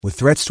With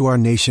threats to our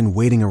nation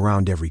waiting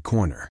around every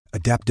corner,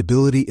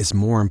 adaptability is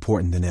more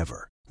important than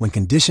ever. When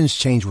conditions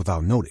change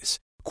without notice,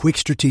 quick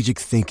strategic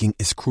thinking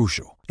is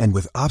crucial. And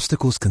with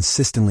obstacles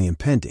consistently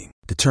impending,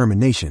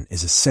 determination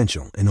is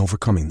essential in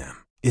overcoming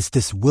them. It's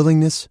this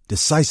willingness,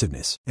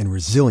 decisiveness, and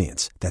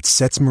resilience that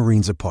sets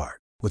Marines apart.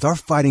 With our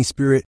fighting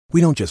spirit, we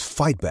don't just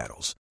fight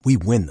battles, we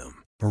win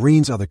them.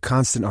 Marines are the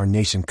constant our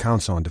nation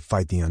counts on to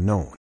fight the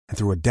unknown. And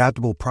through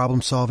adaptable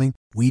problem solving,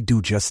 we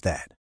do just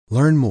that.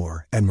 Learn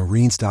more at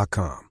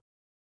marines.com.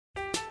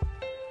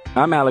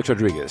 I'm Alex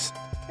Rodriguez.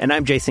 And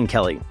I'm Jason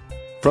Kelly.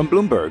 From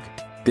Bloomberg,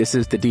 this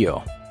is The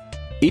Deal.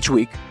 Each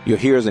week, you'll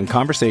hear us in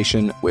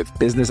conversation with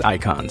business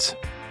icons.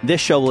 This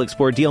show will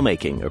explore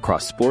deal-making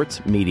across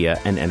sports, media,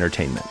 and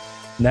entertainment.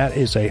 That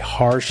is a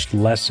harsh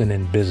lesson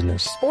in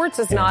business. Sports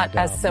is not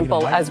as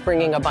simple as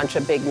bringing a bunch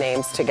of big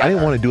names together. I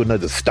didn't want to do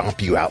another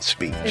stomp you out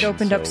speech. It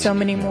opened up so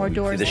many more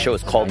doors. The show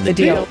is called The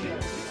Deal.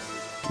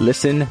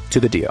 Listen to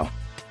The Deal.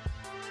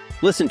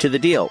 Listen to The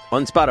Deal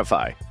on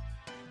Spotify.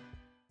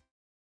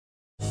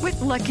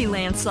 With Lucky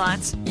Land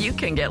Slots, you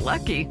can get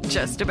lucky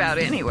just about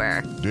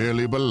anywhere.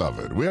 Dearly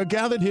beloved, we are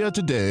gathered here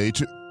today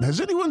to... Has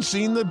anyone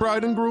seen the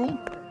bride and groom?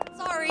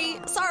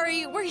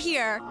 Sorry, we're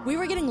here. We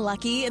were getting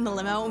lucky in the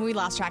limo and we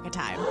lost track of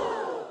time.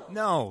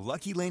 No,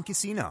 Lucky Land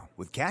Casino,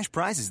 with cash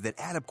prizes that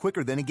add up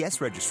quicker than a guest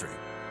registry.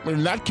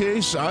 In that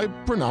case, I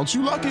pronounce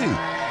you lucky.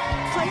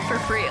 Play for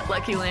free at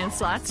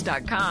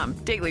LuckyLandSlots.com.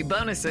 Daily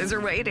bonuses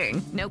are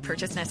waiting. No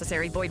purchase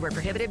necessary. Void where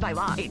prohibited by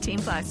law.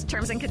 18+.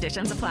 Terms and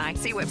conditions apply.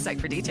 See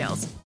website for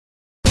details.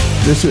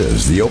 This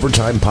is the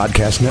Overtime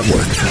Podcast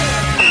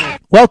Network.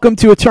 Welcome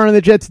to a Turn on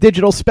the Jets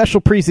digital special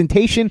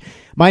presentation.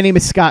 My name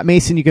is Scott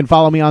Mason. You can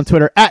follow me on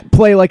Twitter at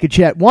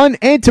PlayLikeAJet1.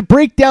 And to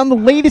break down the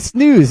latest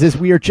news, as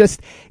we are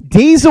just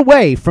days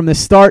away from the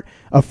start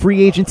of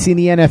free agency in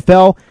the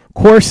NFL, of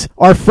course,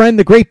 our friend,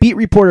 the great beat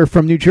reporter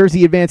from New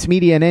Jersey Advanced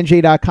Media and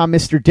NJ.com,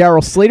 Mr.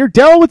 Daryl Slater.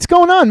 Daryl, what's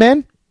going on,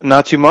 man?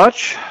 Not too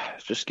much.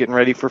 Just getting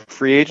ready for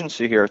free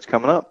agency here. It's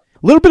coming up.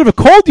 A little bit of a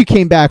cold you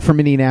came back from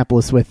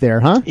Indianapolis with there,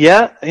 huh?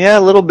 Yeah,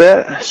 a little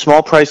bit.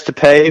 Small price to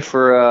pay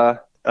for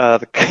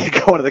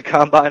going to the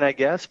combine, I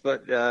guess.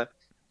 But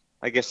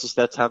I guess it's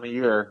that time of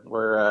year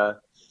where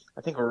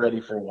I think we're ready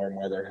for warm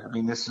weather. I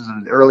mean, this is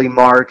an early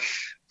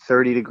March,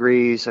 30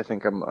 degrees. I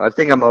think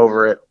I'm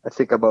over it. I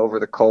think I'm over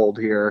the cold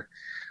here.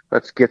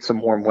 Let's get some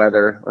warm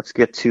weather. Let's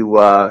get to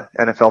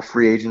NFL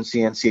free agency,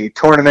 NCAA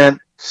tournament,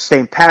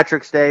 St.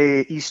 Patrick's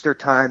Day, Easter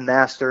time,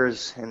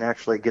 Masters, and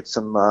actually get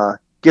some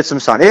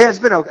sun. It's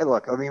been okay.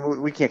 Look, I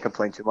mean, we can't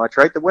complain too much,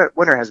 right? The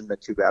winter hasn't been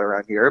too bad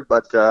around here,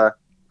 but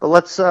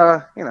let's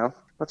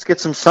let's get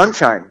some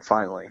sunshine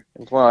finally.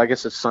 Well, I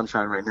guess it's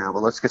sunshine right now,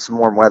 but let's get some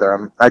warm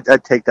weather.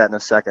 I'd take that in a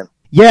second.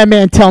 Yeah,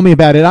 man, tell me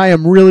about it. I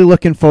am really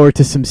looking forward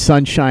to some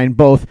sunshine,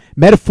 both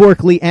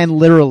metaphorically and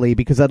literally,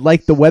 because I'd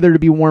like the weather to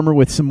be warmer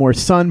with some more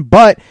sun.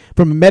 But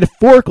from a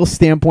metaphorical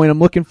standpoint, I'm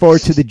looking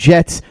forward to the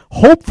Jets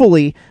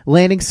hopefully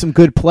landing some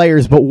good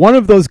players. But one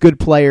of those good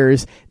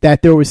players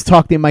that there was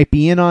talk they might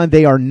be in on,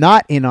 they are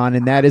not in on,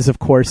 and that is, of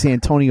course,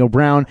 Antonio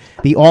Brown,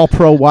 the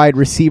all-pro wide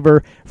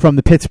receiver from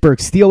the Pittsburgh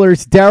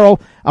Steelers. Daryl,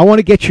 I want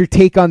to get your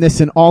take on this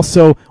and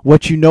also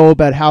what you know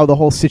about how the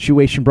whole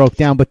situation broke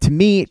down. But to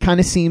me, it kind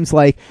of seems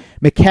like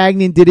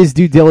Maccagnan did his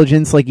due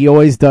diligence like he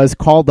always does,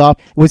 called up,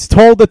 was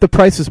told that the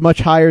price was much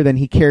higher than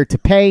he cared to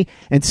pay,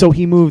 and so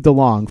he moved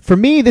along. For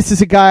me, this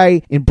is a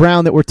guy in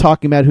Brown that we're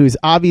talking about who is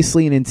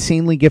obviously an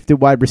insanely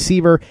gifted wide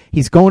receiver.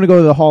 He's going to go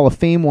to the Hall of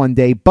Fame one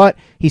day, but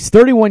he's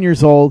 31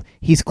 years old.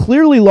 He's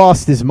clearly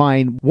lost his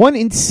mind. One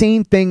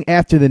insane thing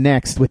after the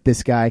next with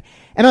this guy.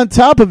 And on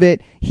top of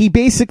it, he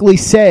basically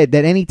said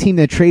that any team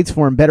that trades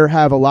for him better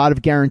have a lot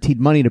of guaranteed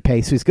money to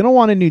pay. So he's going to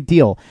want a new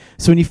deal.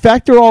 So when you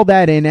factor all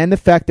that in and the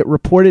fact that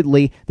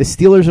reportedly the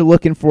Steelers are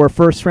looking for a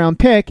first-round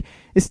pick,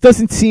 this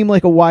doesn't seem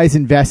like a wise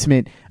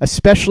investment,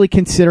 especially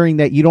considering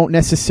that you don't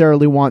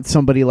necessarily want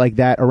somebody like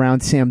that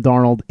around Sam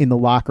Darnold in the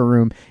locker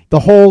room.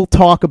 The whole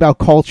talk about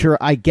culture,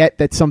 I get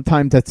that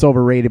sometimes that's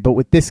overrated, but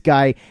with this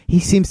guy, he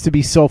seems to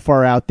be so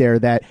far out there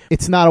that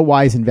it's not a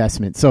wise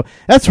investment. So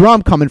that's where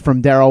I'm coming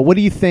from, Daryl. What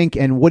do you think,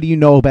 and what do you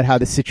know about how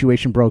the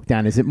situation broke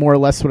down? Is it more or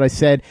less what I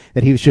said,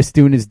 that he was just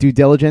doing his due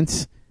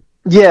diligence?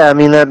 Yeah, I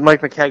mean,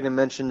 Mike Maccagnan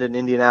mentioned in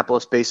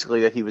Indianapolis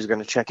basically that he was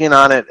going to check in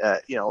on it.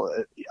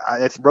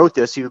 I wrote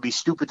this, he would be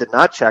stupid to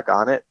not check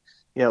on it.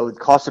 It would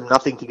cost him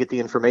nothing to get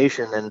the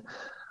information. And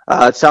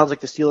it sounds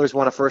like the Steelers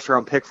want a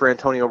first-round pick for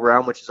Antonio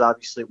Brown, which is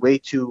obviously way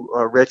too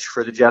rich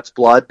for the Jets'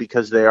 blood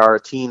because they are a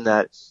team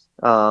that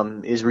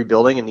is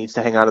rebuilding and needs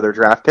to hang out of their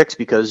draft picks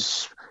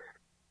because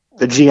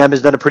the GM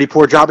has done a pretty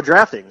poor job of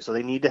drafting. So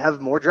they need to have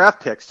more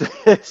draft picks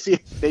to see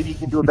if maybe he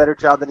can do a better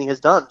job than he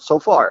has done so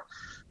far.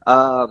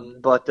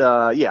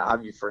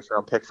 Obviously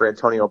first-round pick for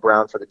Antonio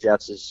Brown for the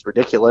Jets is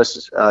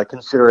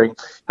considering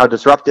how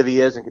disruptive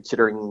he is and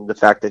considering the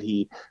fact that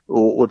he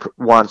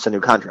wants a new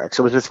contract.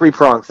 So it's a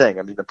three-pronged thing.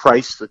 I mean, the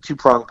price, the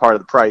two-pronged part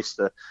of the price,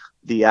 the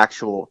the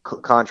actual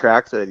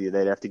contract that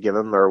they'd have to give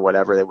him, or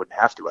whatever. They wouldn't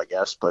have to, I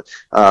guess, but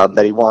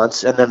that he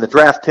wants, and then the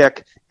draft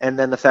pick, and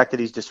then the fact that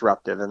he's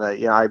disruptive. And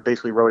I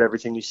basically wrote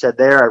everything you said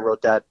there. I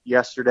wrote that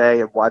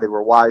yesterday, and why they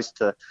were wise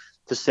to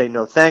say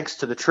no thanks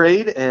to the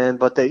trade.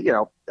 But they,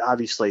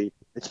 obviously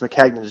it's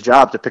Maccagnan's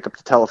job to pick up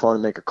the telephone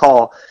and make a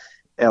call,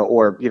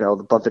 or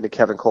bump into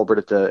Kevin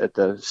Colbert at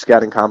the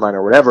scouting combine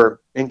or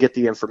whatever and get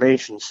the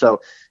information.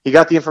 So he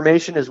got the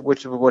information,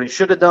 which is what he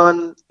should have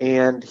done,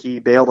 and he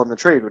bailed on the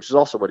trade, which is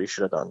also what he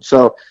should have done.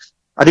 So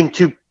I think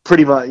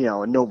pretty much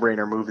a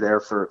no-brainer move there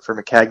for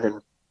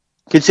Maccagnan,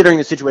 considering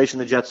the situation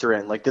the Jets are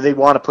in. Like, do they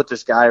want to put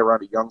this guy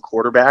around a young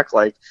quarterback?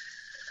 Like,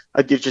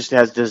 it just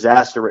has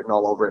disaster written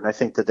all over it, and I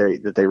think that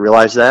they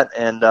realize that.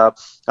 And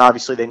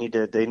obviously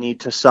they need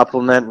to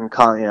supplement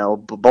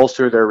and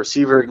bolster their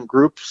receiver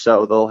group,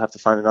 so they'll have to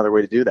find another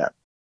way to do that.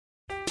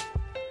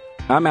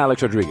 I'm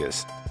Alex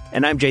Rodriguez.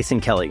 And I'm Jason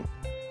Kelly.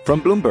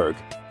 From Bloomberg,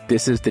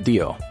 this is The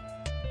Deal.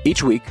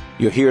 Each week,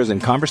 you'll hear us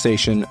in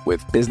conversation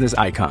with business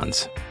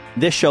icons.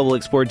 This show will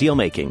explore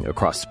deal-making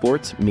across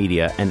sports,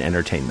 media, and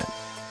entertainment.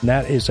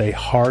 That is a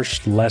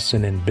harsh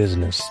lesson in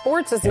business.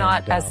 Sports is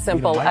not as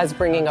simple as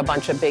bringing a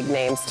bunch of big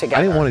names together.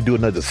 I didn't want to do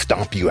another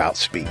stomp you out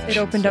speech. It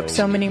opened up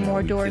so many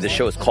more doors. The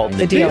show is called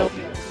The Deal.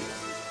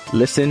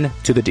 Listen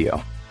to The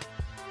Deal.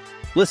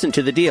 Listen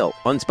to The Deal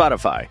on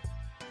Spotify.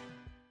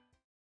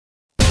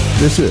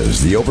 This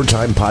is the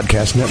Overtime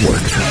Podcast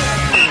Network.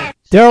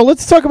 Daryl,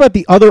 let's talk about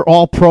the other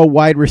all-pro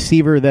wide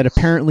receiver that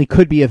apparently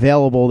could be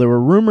available. There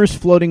were rumors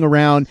floating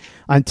around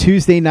on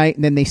Tuesday night,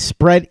 and then they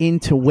spread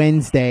into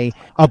Wednesday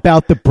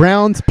about the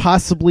Browns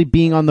possibly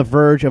being on the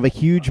verge of a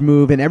huge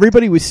move, and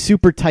everybody was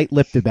super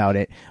tight-lipped about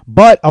it.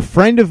 But a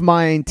friend of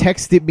mine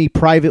texted me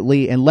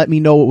privately and let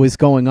me know what was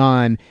going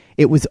on.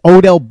 It was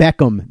Odell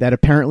Beckham that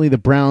apparently the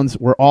Browns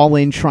were all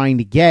in trying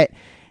to get.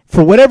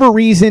 For whatever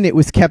reason, it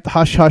was kept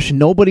hush-hush.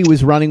 Nobody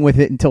was running with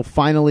it until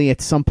finally, at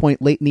some point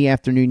late in the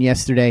afternoon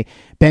yesterday,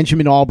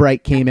 Benjamin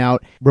Albright came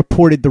out,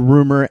 reported the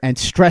rumor, and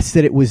stressed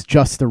that it was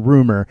just a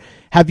rumor.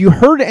 Have you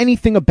heard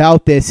anything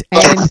about this?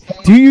 And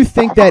do you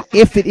think that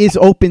if it is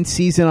open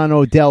season on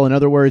Odell, in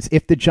other words,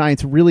 if the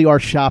Giants really are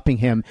shopping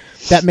him,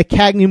 that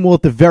Maccagnan will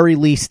at the very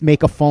least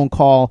make a phone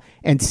call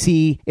and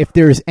see if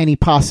there's any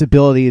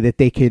possibility that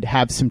they could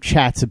have some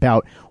chats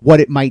about what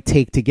it might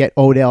take to get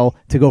Odell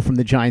to go from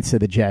the Giants to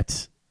the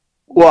Jets?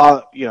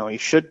 Well, he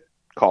should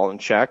call and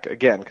check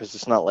again, because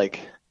it's not like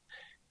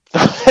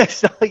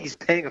he's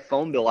paying a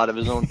phone bill out of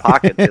his own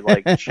pocket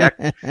to check.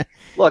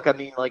 Look,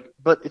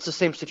 but it's the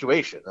same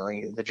situation.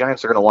 The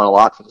Giants are going to want a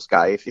lot for this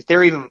guy. If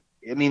they're even,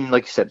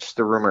 like you said, just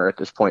a rumor at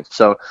this point.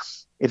 So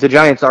if the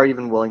Giants are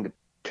even willing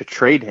to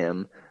trade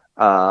him,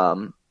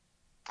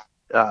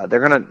 they're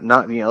going to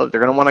not, they're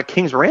going to want a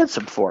king's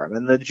ransom for him.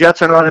 And the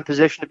Jets are not in a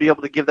position to be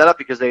able to give that up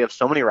because they have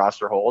so many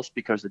roster holes,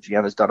 because the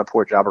GM has done a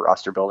poor job of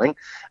roster building.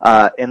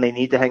 And they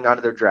need to hang on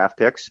to their draft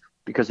picks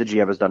because the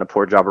GM has done a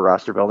poor job of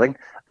roster building.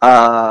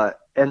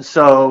 And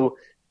so,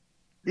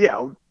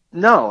 no,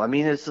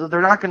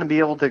 they're not going to be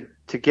able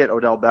to get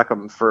Odell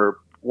Beckham for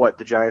what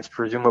the Giants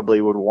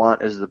presumably would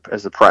want as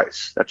the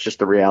price. That's just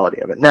the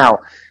reality of it. Now,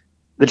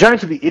 the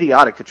Giants would be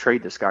idiotic to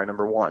trade this guy,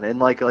 number one. And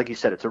like you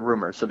said, it's a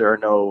rumor, so there are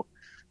no,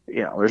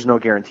 there's no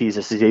guarantees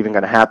this is even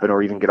going to happen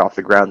or even get off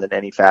the ground in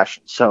any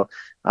fashion. So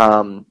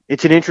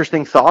it's an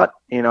interesting thought.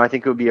 I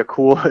think it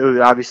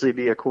would obviously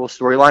be a cool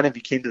storyline if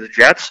he came to the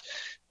Jets,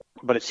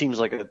 but it seems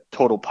like a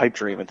total pipe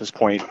dream at this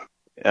point,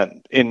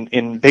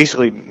 in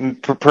basically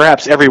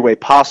perhaps every way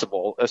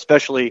possible,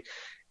 especially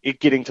it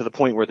getting to the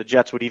point where the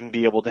Jets would even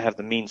be able to have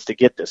the means to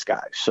get this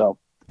guy. So,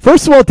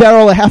 first of all,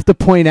 Daryl, I have to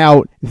point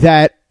out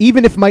that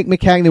even if Mike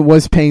Maccagnan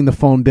was paying the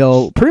phone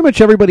bill, pretty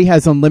much everybody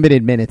has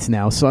unlimited minutes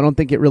now, so I don't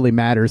think it really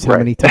matters how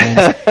many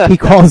times he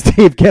calls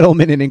Dave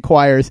Gettleman and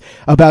inquires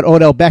about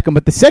Odell Beckham.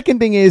 But the second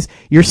thing is,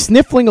 you're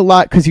sniffling a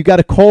lot because you got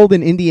a cold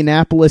in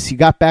Indianapolis. You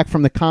got back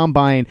from the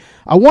Combine.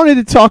 I wanted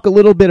to talk a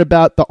little bit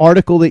about the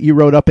article that you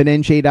wrote up at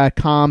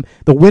NJ.com,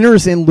 the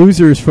winners and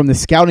losers from the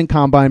Scouting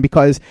Combine,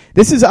 because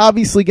this is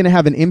obviously going to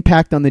have an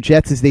impact on the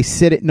Jets as they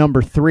sit at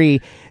number 3.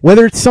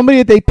 Whether it's somebody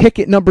that they pick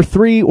at number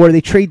 3 or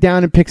they trade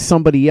down and pick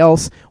somebody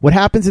else, what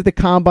happens at the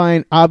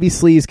Combine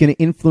obviously is going to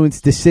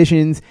influence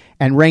decisions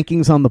and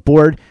rankings on the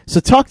board. So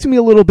talk to me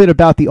a little bit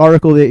about the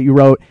article that you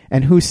wrote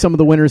and who some of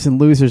the winners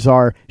and losers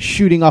are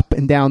shooting up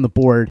and down the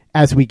board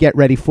as we get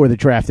ready for the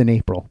draft in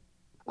April.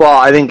 Well,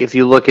 I think if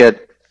you look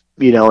at,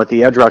 at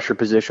the edge rusher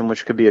position,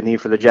 which could be a need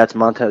for the Jets,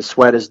 Montez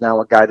Sweat is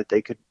now a guy that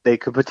they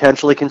could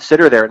potentially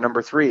consider there at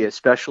number 3,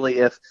 especially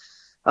if,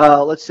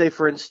 let's say,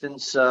 for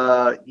instance,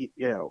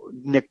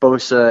 Nick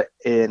Bosa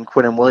and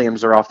Quinnen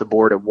Williams are off the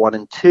board at 1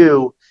 and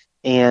 2,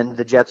 and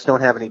the Jets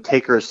don't have any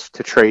takers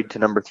to trade to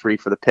number 3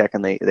 for the pick,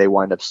 and they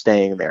wind up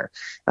staying there.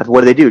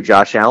 What do?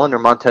 Josh Allen or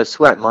Montez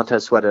Sweat?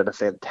 Montez Sweat had a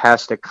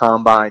fantastic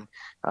Combine.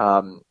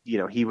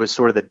 He was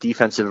sort of the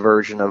defensive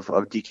version of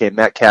DK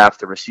Metcalf,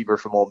 the receiver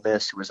from Ole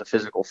Miss, who was a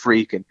physical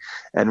freak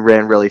and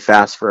ran really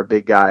fast for a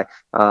big guy.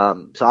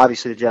 So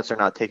obviously the Jets are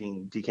not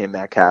taking DK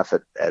Metcalf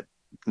at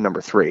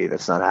number 3.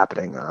 That's not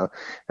happening.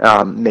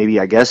 Maybe,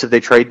 I guess, if they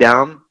trade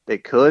down, they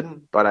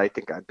could, but I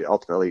think I'd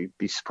ultimately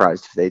be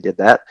surprised if they did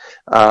that.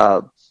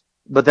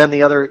 But then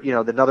the other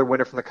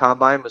winner from the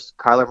combine was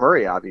Kyler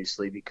Murray,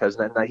 obviously, because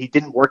then he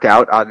didn't work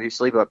out,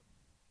 obviously, but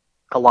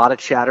a lot of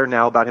chatter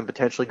now about him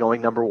potentially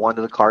going number 1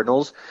 to the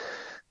Cardinals.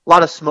 A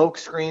lot of smoke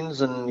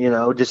screens and,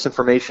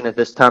 disinformation at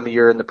this time of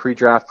year in the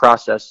pre-draft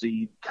process. So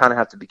you kind of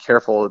have to be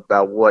careful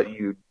about what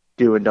you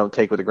do and don't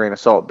take with a grain of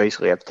salt.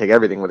 Basically, you have to take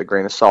everything with a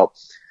grain of salt.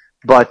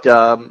 But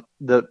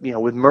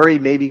with Murray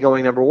maybe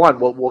going number 1,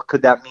 what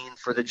could that mean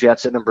for the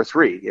Jets at number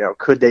 3?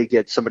 Could they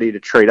get somebody to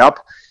trade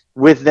up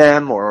with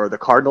them, or the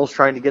Cardinals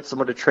trying to get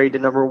someone to trade to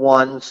number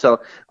 1? So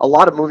a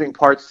lot of moving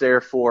parts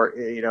there for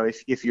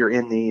if you're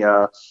in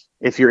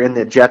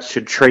the Jets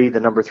should trade the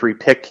number 3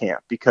 pick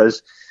camp,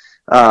 because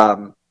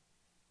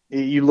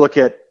you look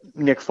at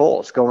Nick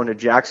Foles going to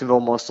Jacksonville,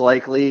 most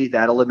likely.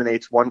 That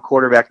eliminates one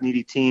quarterback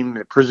needy team.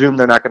 I presume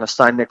they're not going to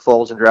sign Nick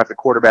Foles and draft a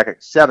quarterback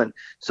at 7.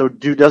 So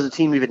does the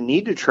team even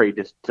need to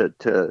trade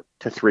to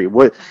 3?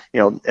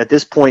 At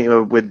this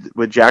point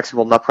with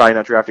Jacksonville probably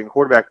not drafting a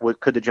quarterback,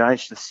 could the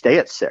Giants just stay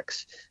at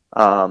 6?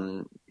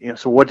 So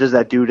what does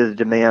that do to the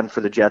demand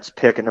for the Jets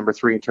pick at number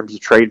 3 in terms of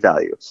trade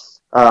value?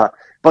 But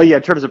yeah,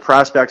 in terms of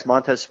prospects,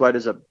 Montez Sweat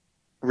is a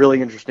really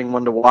interesting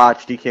one to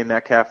watch. DK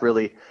Metcalf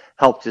really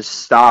helped his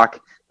stock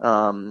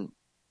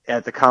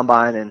at the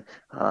combine, and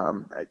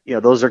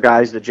those are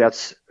guys the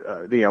Jets,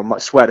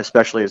 Sweat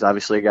especially is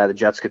obviously a guy the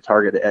Jets could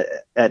target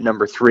at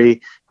number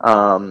 3.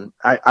 Look,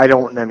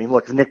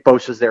 if Nick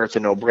Bosa's there, it's a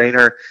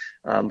no-brainer,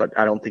 but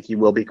I don't think he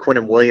will be.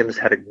 Quinnen Williams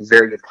had a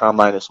very good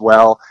combine as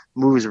well,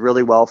 moves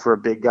really well for a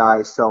big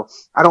guy, so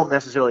I don't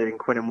necessarily think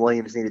Quinnen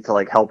Williams needed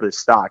to help his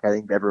stock. I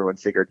think everyone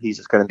figured he's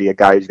just going to be a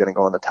guy who's going to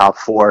go in the top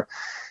 4,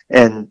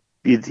 and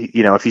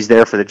if he's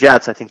there for the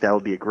Jets, I think that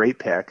would be a great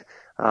pick.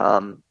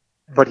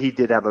 But he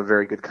did have a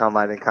very good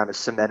combine and kind of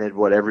cemented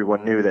what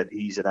everyone knew, that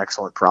he's an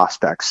excellent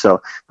prospect.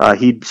 So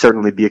he'd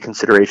certainly be a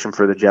consideration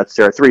for the Jets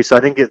there at 3. So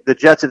I think the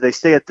Jets, if they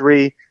stay at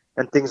 3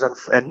 and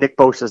and Nick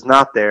Bosa's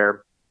not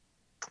there,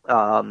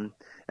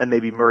 and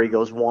maybe Murray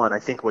goes 1, I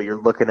think what you're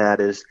looking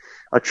at is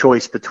a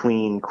choice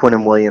between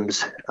Quinnen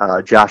Williams,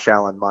 Josh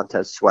Allen,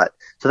 Montez Sweat.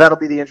 So that'll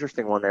be the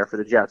interesting one there for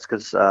the Jets,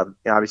 because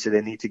obviously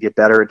they need to get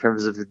better in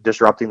terms of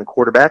disrupting the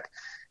quarterback,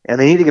 and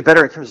they need to get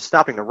better in terms of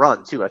stopping the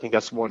run too. I think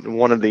that's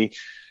one of the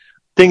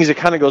things that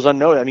kind of goes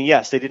unnoticed.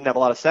 Yes, they didn't have a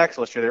lot of sacks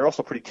last year. They're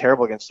also pretty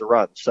terrible against the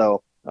run.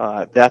 So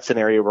that's an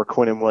area where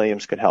Quinnen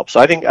Williams could help. So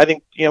I think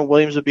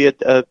Williams would be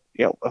a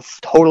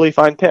totally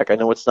fine pick. I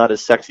know it's not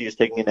as sexy as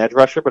taking an edge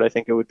rusher, but I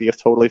think it would be a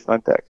totally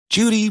fine pick.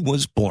 Judy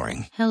was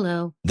boring.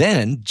 Hello.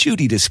 Then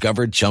Judy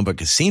discovered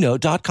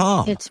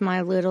ChumbaCasino.com. It's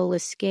my little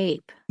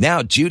escape.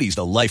 Now Judy's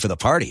the life of the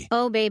party.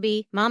 Oh,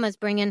 baby, mama's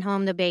bringing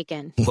home the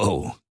bacon.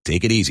 Whoa,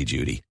 take it easy,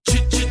 Judy.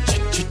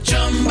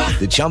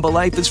 The Chumba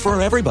life is for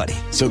everybody.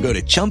 So go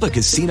to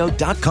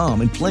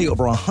ChumbaCasino.com and play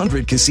over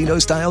 100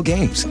 casino-style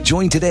games.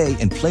 Join today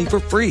and play for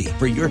free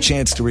for your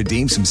chance to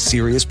redeem some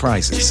serious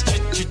prizes.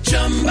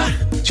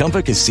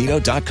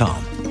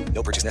 ChumbaCasino.com.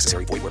 No purchase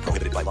necessary. Void where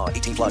prohibited by law.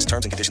 18 plus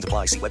terms and conditions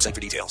apply. See website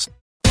for details.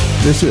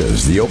 This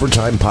is the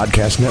Overtime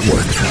Podcast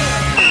Network.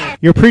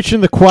 You're preaching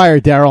the choir,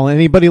 Daryl.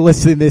 Anybody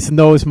listening to this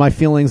knows my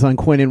feelings on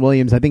Quinnen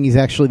Williams. I think he's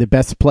actually the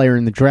best player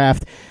in the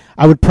draft.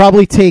 I would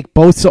probably take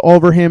Bosa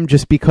over him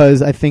just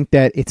because I think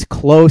that it's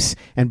close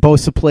and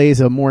Bosa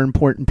plays a more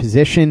important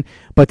position.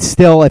 But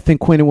still, I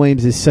think Quinnen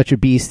Williams is such a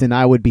beast, and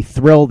I would be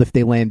thrilled if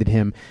they landed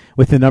him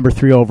with the number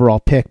 3 overall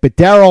pick. But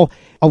Daryl,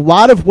 a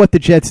lot of what the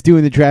Jets do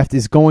in the draft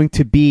is going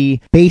to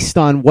be based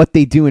on what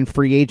they do in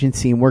free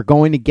agency, and we're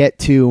going to get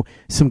to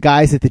some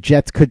guys that the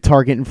Jets could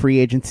target in free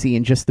agency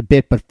in just a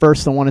bit. But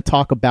first, I want to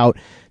talk about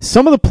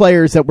some of the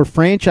players that were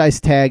franchise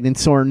tagged and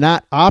so are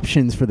not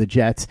options for the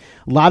Jets.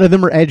 A lot of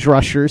them are edge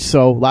rushers,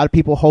 so a lot of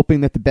people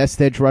hoping that the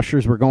best edge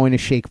rushers were going to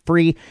shake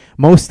free.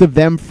 Most of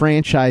them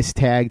franchise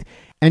tagged.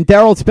 And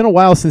Daryl, it's been a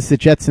while since the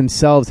Jets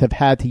themselves have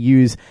had to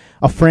use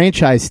a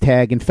franchise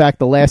tag. In fact,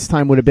 the last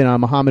time would have been on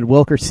Muhammad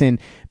Wilkerson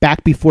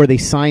back before they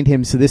signed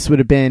him. So this would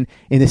have been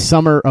in the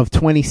summer of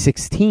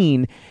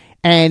 2016.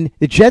 And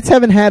the Jets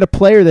haven't had a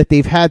player that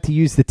they've had to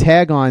use the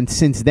tag on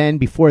since then.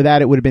 Before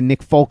that, it would have been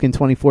Nick Folk in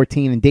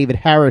 2014 and David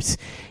Harris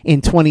in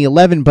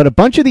 2011. But a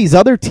bunch of these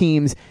other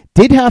teams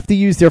did have to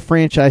use their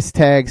franchise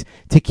tags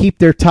to keep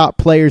their top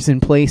players in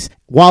place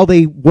while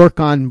they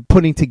work on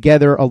putting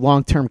together a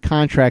long-term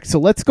contract. So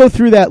let's go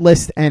through that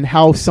list and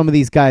how some of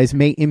these guys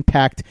may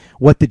impact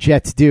what the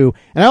Jets do.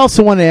 And I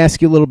also want to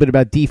ask you a little bit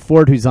about Dee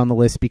Ford, who's on the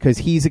list, because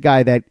he's a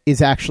guy that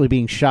is actually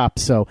being shopped.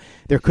 So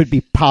there could be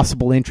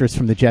possible interest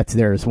from the Jets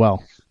there as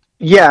well.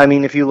 Yeah,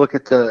 if you look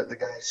at the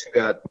guys who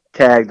got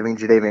tagged,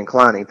 Jadeveon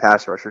Clowney,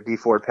 pass rusher, Dee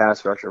Ford,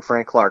 pass rusher,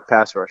 Frank Clark,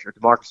 pass rusher,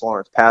 DeMarcus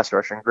Lawrence, pass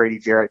rusher, and Grady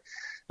Jarrett,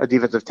 a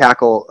defensive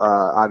tackle,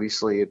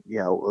 obviously, a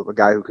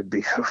guy who could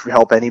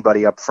help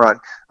anybody up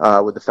front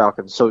with the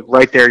Falcons. So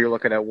right there, you're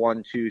looking at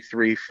 1, 2,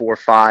 3, 4,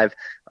 5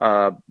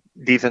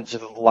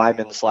 defensive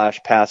linemen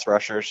 / pass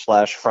rushers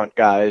 / front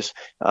guys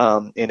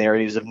in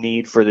areas of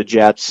need for the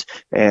Jets,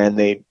 and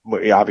they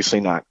obviously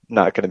not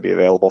going to be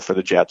available for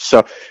the Jets.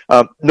 So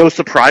no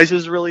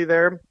surprises really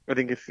there. I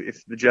think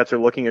if the Jets are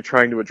looking at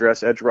trying to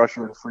address edge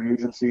rusher in free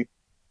agency,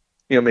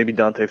 maybe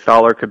Dante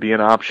Fowler could be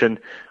an option.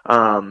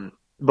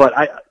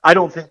 But I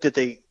don't think that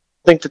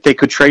they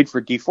could trade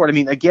for Dee Ford. I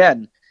mean,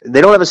 again, they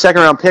don't have a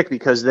second-round pick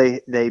because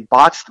they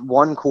botched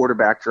one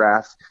quarterback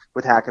draft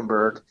with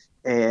Hackenberg,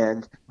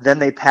 and then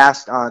they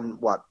passed on,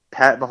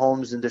 Pat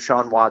Mahomes and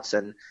Deshaun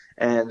Watson,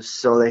 and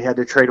so they had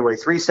to trade away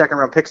 3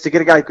 second-round picks to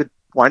get a guy who could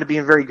wind up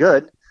being very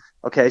good.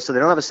 Okay, so they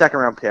don't have a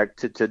second-round pick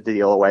to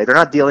deal away. They're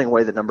not dealing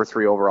away the number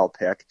 3 overall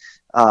pick.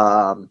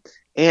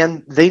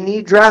 And they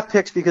need draft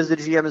picks because the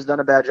GM has done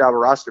a bad job of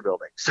roster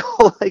building. So,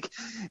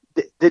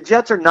 the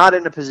Jets are not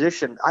in a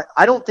position.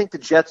 I don't think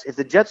if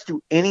the Jets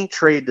do any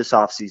trade this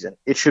offseason,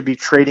 it should be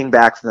trading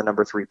back from the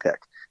number 3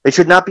 pick. They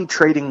should not be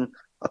trading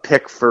a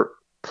pick for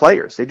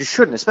players. They just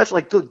shouldn't,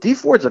 especially Dee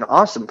Ford's an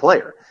awesome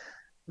player.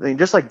 I mean,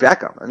 just like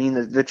Beckham. I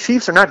mean, the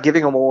Chiefs are not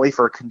giving him away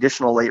for a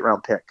conditional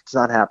late-round pick. It's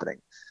not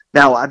happening.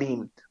 Now, I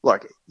mean,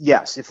 look,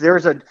 yes, if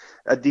there's a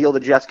deal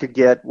the Jets could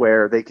get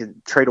where they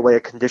can trade away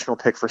a conditional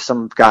pick for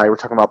some guy, we're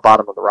talking about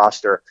bottom of the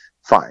roster,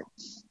 fine.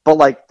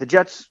 But, the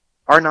Jets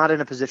are not in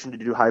a position to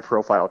do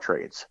high-profile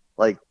trades,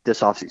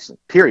 this offseason,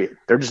 period.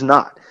 They're just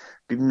not.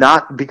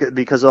 Not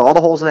because of all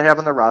the holes they have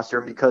in the roster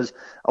and because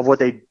of what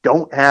they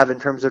don't have in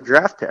terms of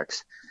draft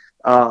picks.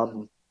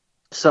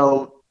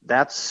 So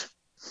that's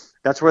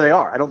where they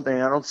are. I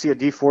don't see a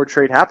Dee Ford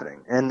trade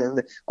happening.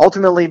 And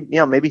ultimately,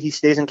 maybe he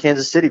stays in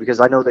Kansas City because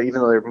I know that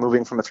even though they're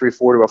moving from a 3-4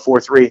 to a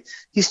 4-3,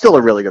 he's still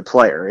a really good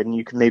player, and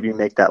you can maybe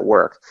make that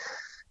work.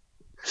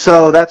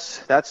 So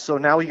so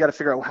now we got to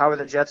figure out how are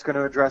the Jets going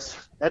to address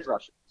edge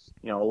rushers.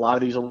 A lot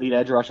of these elite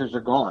edge rushers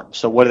are gone.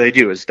 So what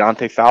do? Is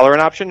Dante Fowler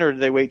an option, or do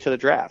they wait to the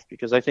draft?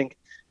 Because I think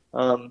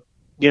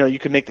you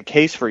can make the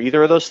case for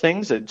either of those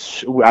things.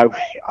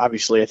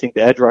 Obviously, I think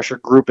the edge rusher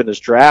group in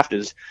this draft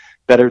is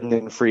better than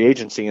in free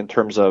agency in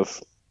terms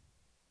of,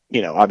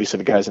 obviously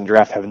the guys in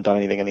draft haven't done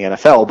anything in the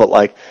NFL,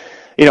 but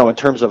in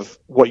terms of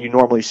what you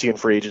normally see in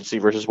free agency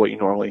versus what you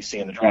normally see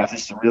in the draft,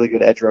 this is a really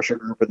good edge rusher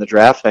group in the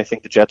draft, and I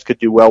think the Jets could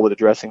do well with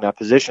addressing that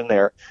position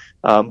there.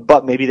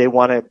 But maybe they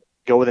want to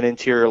go with an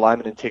interior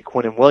lineman and take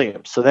Quinnen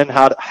Williams. So then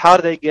how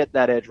do they get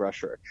that edge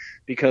rusher?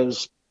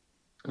 Because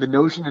the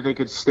notion that they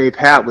could stay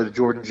pat with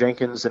Jordan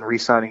Jenkins and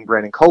re-signing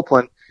Brandon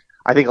Copeland,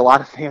 I think a lot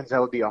of fans, that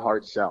would be a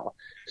hard sell.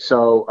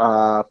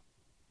 So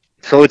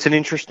it's an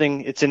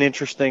interesting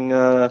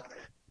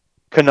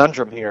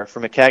conundrum here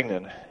for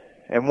Maccagnan,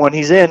 and one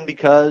he's in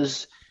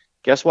because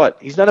guess what?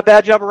 He's done a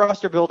bad job of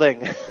roster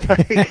building.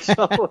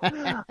 So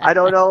I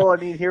don't know. I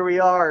mean, here we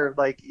are.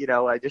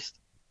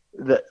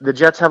 The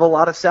Jets have a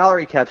lot of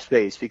salary cap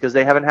space because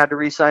they haven't had to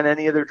re-sign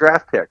any of their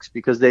draft picks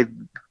because they've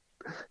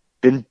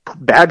been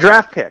bad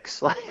draft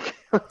picks.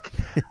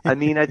 I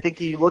mean, I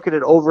think you look at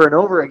it over and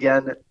over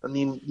again. I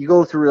mean, you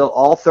go through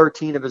all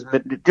 13 of his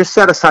just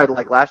set aside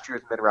last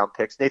year's mid-round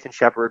picks. Nathan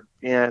Shepard,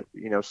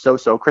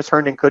 so-so. Chris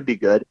Herndon could be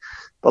good,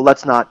 but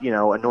let's not,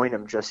 anoint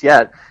him just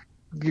yet.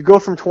 You go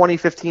from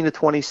 2015 to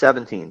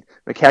 2017.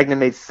 Maccagnan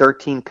made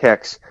 13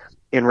 picks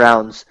in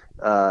rounds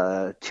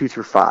 2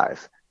 through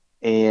 5.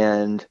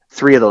 And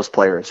 3 of those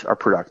players are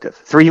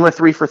productive. He went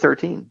 3 for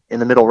 13 in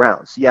the middle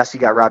rounds. Yes, he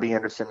got Robbie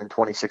Anderson in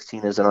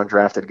 2016 as an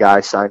undrafted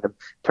guy, signed him,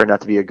 turned out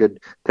to be a good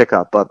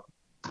pickup. But,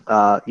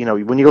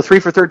 when you go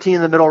 3 for 13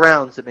 in the middle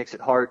rounds, it makes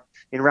it hard.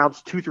 In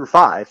rounds 2 through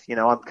 5,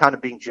 I'm kind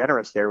of being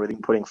generous there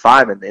with putting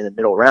 5 in the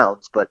middle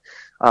rounds. But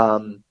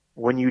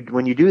when you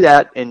do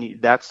that, and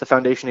that's the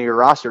foundation of your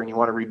roster, and you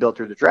want to rebuild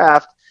through the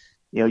draft,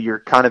 you're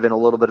kind of in a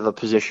little bit of a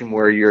position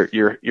where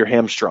you're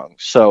hamstrung.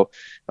 So,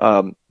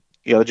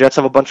 the Jets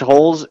have a bunch of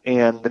holes,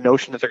 and the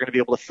notion that they're going to be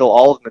able to fill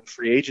all of them in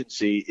free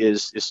agency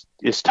is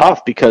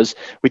tough because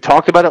we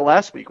talked about it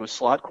last week with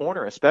slot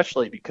corner,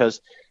 especially because,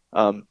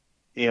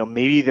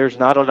 maybe there's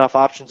not enough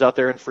options out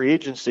there in free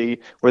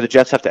agency where the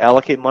Jets have to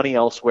allocate money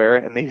elsewhere,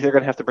 and maybe they're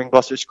going to have to bring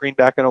Buster Skrine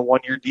back on a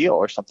 1-year deal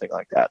or something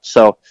like that.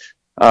 So,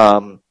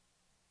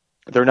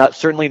 they're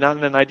certainly not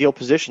in an ideal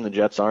position. The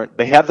Jets aren't.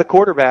 They have the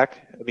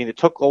quarterback. I mean, it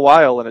took a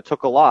while and it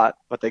took a lot,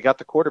 but they got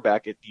the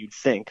quarterback. You'd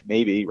think,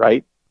 maybe,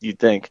 right? You'd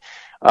think.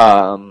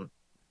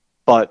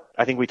 But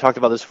I think we talked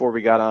about this before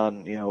we got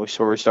on,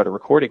 before we started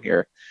recording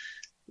here.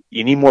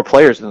 You need more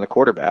players than the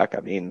quarterback. I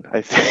mean,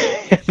 I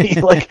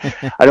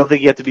don't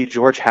think you have to be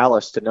George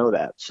Halas to know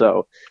that.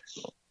 So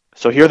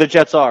here the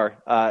Jets are.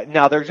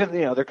 Now there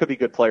could be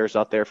good players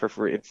out there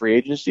in free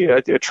agency.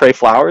 Trey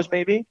Flowers,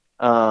 maybe.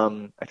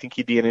 I think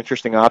he'd be an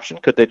interesting option.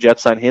 Could the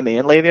Jets sign him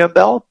and Le'Veon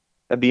Bell?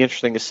 That'd be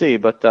interesting to see.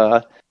 But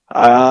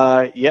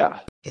yeah.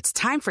 It's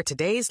time for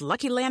today's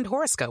Lucky Land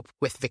horoscope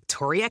with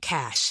Victoria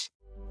Cash.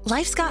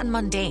 Life's gotten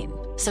mundane,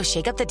 so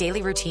shake up the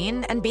daily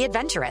routine and be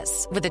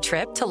adventurous with a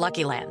trip to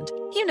Lucky Land.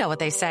 You know what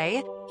they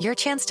say, your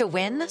chance to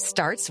win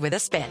starts with a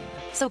spin.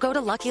 So go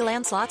to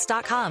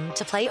LuckyLandSlots.com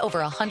to play over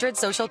 100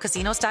 social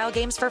casino-style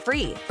games for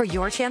free for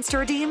your chance to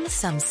redeem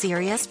some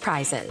serious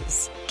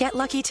prizes. Get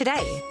lucky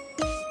today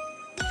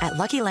at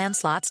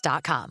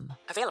LuckyLandSlots.com.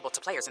 Available to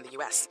players in the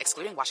U.S.,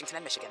 excluding Washington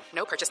and Michigan.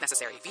 No purchase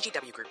necessary.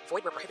 VGW Group.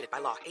 Void where prohibited by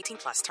law.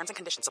 18+. Terms and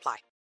conditions apply.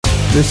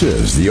 This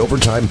is the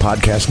Overtime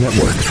Podcast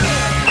Network.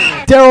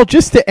 Daryl,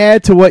 just to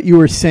add to what you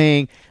were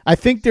saying, I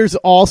think there's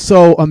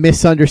also a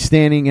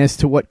misunderstanding as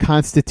to what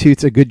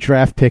constitutes a good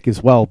draft pick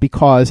as well,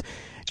 because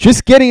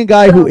just getting a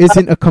guy who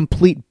isn't a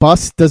complete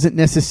bust doesn't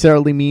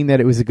necessarily mean that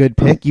it was a good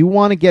pick. You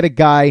want to get a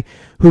guy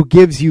who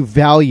gives you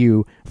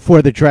value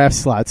for the draft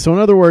slot. So in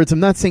other words, I'm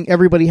not saying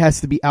everybody has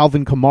to be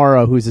Alvin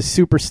Kamara, who's a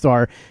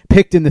superstar,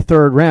 picked in the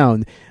third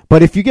round.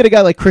 But if you get a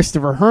guy like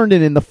Christopher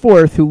Herndon in the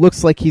fourth who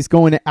looks like he's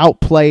going to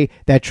outplay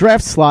that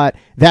draft slot,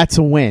 that's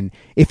a win.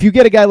 If you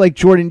get a guy like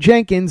Jordan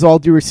Jenkins, all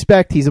due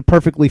respect, he's a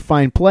perfectly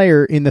fine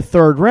player in the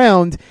third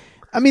round,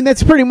 I mean,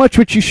 that's pretty much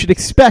what you should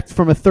expect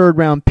from a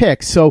third-round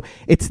pick. So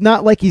it's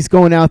not like he's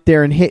going out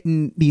there and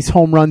hitting these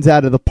home runs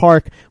out of the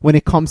park when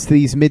it comes to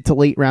these mid- to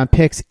late-round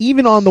picks,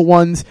 even on the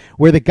ones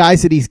where the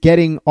guys that he's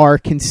getting are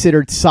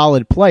considered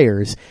solid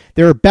players.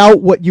 They're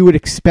about what you would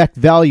expect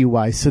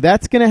value-wise. So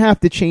that's going to have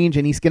to change,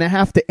 and he's going to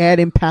have to add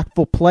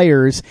impactful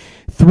players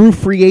through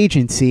free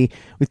agency.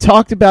 We've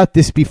talked about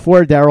this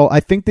before, Daryl. I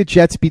think the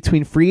Jets,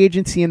 between free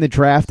agency and the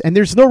draft, and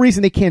there's no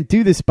reason they can't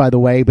do this, by the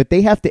way, but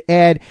they have to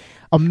add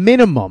a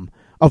minimum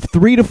of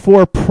 3 to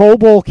 4 Pro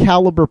Bowl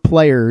caliber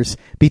players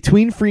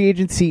between free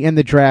agency and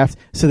the draft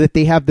so that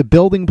they have the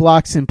building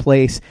blocks in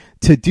place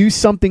to do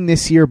something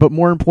this year, but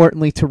more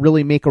importantly, to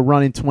really make a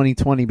run in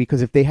 2020,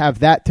 because if they have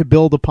that to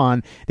build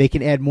upon, they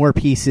can add more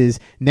pieces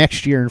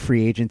next year in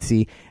free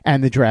agency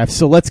and the draft.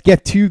 So let's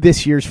get to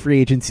this year's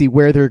free agency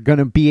where they're going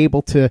to be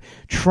able to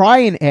try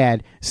and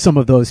add some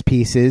of those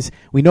pieces.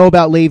 We know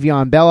about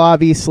Le'Veon Bell,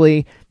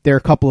 obviously. There are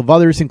a couple of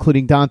others,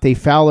 including Dante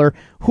Fowler.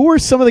 Who are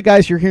some of the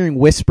guys you're hearing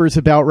whispers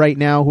about right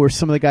now? Who are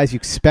some of the guys you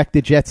expect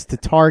the Jets to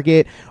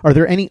target? Are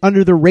there any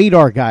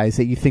under-the-radar guys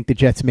that you think the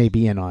Jets may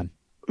be in on?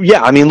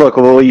 Yeah, I mean, look,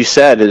 what you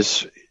said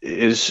is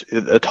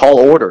a tall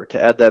order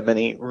to add that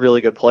many really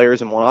good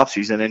players in one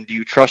offseason. And do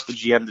you trust the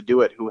GM to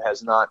do it, who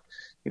has not,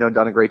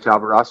 done a great job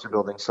of roster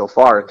building so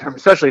far,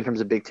 especially in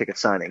terms of big ticket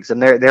signings?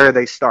 And there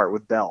they start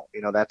with Bell.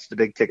 That's the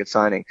big ticket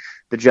signing.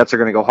 The Jets are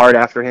going to go hard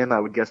after him. I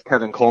would guess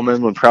Kevin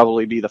Coleman would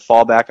probably be the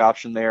fallback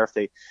option there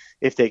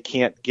if they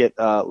can't get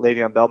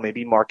Le'Veon Bell,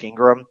 maybe Mark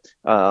Ingram.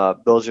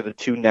 Those are the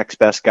two next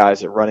best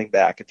guys at running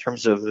back. In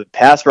terms of the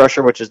pass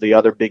rusher, which is the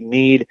other big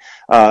need,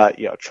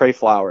 Trey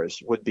Flowers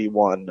would be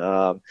one.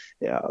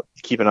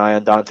 Keep an eye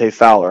on Dante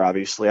Fowler,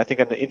 obviously. I think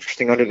an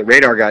interesting under the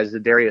radar guy is the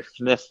Darius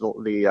Smith,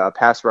 the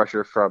pass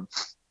rusher from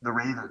the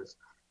Ravens.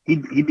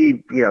 He'd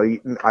be,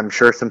 I'm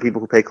sure some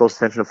people who pay close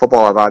attention to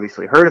football have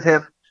obviously heard of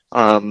him.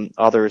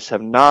 Others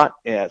have not.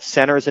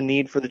 Center is a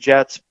need for the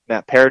Jets.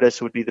 Matt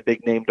Paradis would be the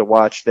big name to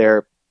watch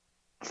there.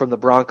 From the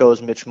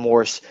Broncos, Mitch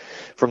Morse.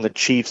 From the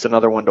Chiefs,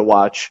 another one to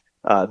watch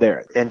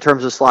there. In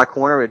terms of slot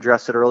corner, we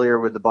addressed it earlier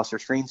with the Buster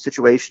Skrines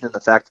situation, and the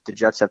fact that the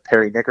Jets have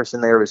Perry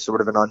Nickerson there is sort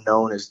of an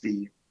unknown as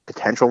the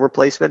potential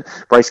replacement.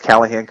 Bryce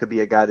Callahan could be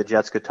a guy the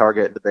Jets could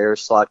target, the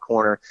Bears slot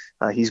corner.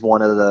 He's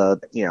one of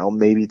the,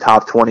 maybe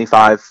top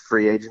 25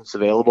 free agents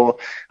available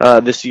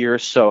this year.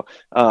 So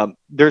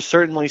there's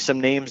certainly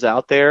some names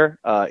out there.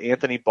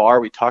 Anthony Barr,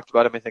 we talked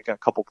about him, I think, a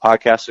couple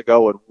podcasts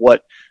ago, and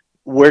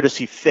where does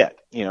he fit?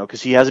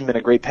 Because he hasn't been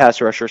a great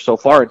pass rusher so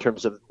far in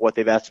terms of what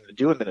they've asked him to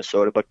do in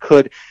Minnesota. But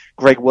could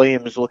Greg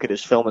Williams look at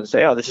his film and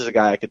say, oh, this is a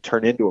guy I could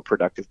turn into a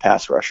productive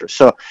pass rusher?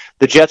 So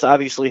the Jets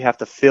obviously have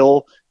to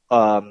fill,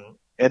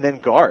 and then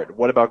guard.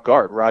 What about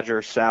guard?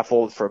 Roger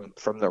Saffold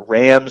from the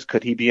Rams,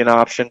 could he be an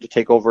option to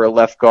take over a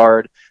left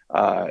guard?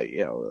 What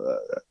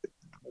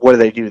do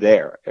they do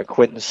there?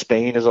 Quentin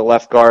Spain is a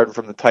left guard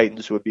from the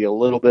Titans, who would be a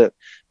little bit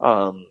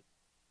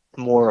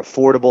more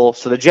affordable.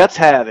 So the Jets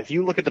have, if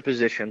you look at the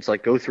positions,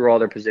 go through all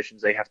their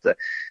positions they have to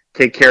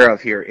take care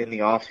of here in the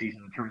offseason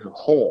in terms of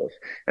holes.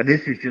 And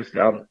this is just,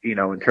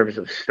 in terms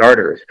of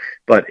starters.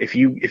 But if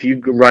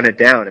you run it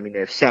down, I mean, they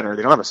have center.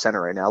 They don't have a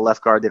center right now.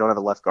 Left guard, they don't have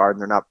a left guard,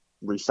 and they're not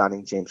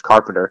re-signing James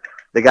Carpenter.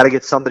 They got to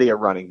get somebody at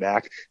running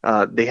back.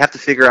 They have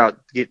to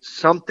get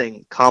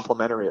something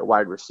complimentary at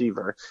wide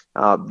receiver.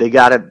 They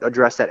got to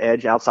address that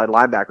edge outside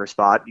linebacker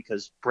spot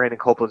because Brandon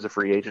Copeland's a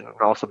free agent, and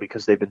also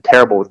because they've been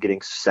terrible with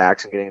getting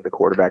sacks and getting the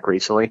quarterback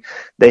recently.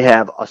 They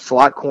have a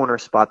slot corner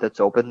spot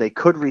that's open. They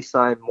could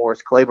re-sign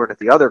Morris Claiborne at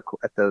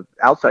the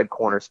outside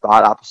corner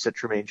spot opposite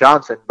Tremaine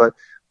Johnson, but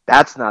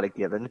that's not a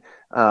given.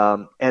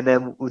 And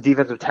then with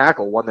defensive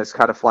tackle, one that's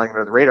kind of flying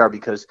under the radar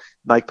because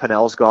Mike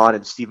Pennell's gone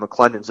and Steve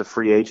McClendon's a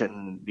free agent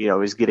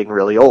and, is getting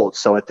really old.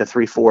 So at the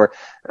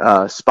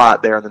 3-4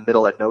 spot there in the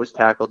middle at nose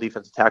tackle,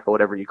 defensive tackle,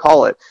 whatever you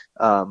call it,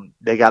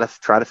 they got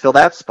to try to fill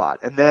that spot.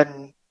 And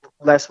then,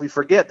 lest we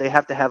forget, they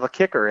have to have a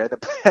kicker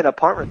and a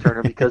punt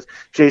returner because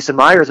Jason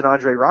Myers and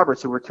Andre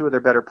Roberts, who were two of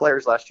their better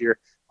players last year,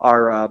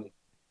 are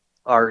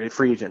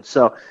free agents.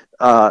 So,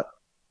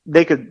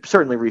 they could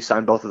certainly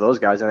re-sign both of those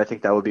guys, and I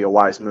think that would be a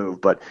wise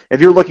move. But if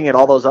you're looking at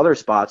all those other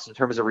spots in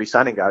terms of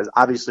re-signing guys,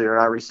 obviously they're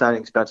not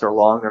re-signing Spencer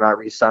Long, they're not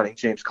re-signing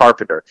James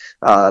Carpenter.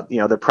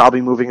 They're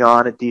probably moving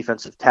on at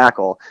defensive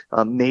tackle.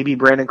 Maybe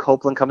Brandon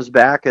Copeland comes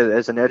back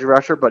as an edge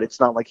rusher, but it's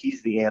not like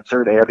he's the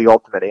answer. They are the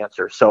ultimate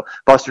answer. So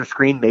Buster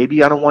Skrine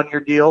maybe on a 1-year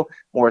deal,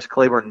 Morris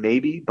Claiborne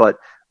maybe, but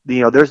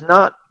there's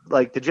not,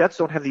 like, the Jets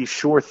don't have these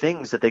sure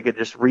things that they could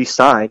just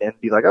re-sign and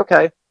be like,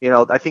 okay,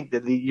 I think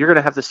that you're going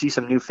to have to see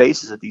some new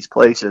faces at these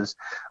places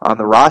on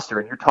the roster.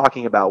 And you're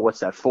talking about, what's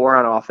that, 4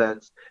 on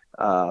offense,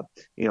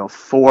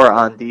 4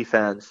 on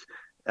defense,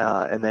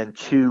 and then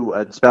 2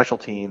 on special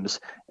teams.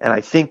 And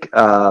I think,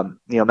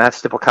 Matt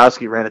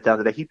Stipolkowski ran it down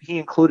today. He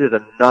included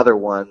another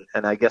one,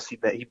 and I guess he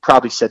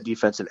probably said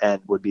defensive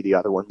end would be the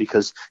other one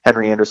because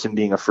Henry Anderson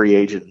being a free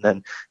agent, and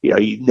then,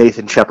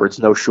 Nathan Shepard's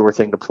no sure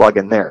thing to plug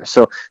in there.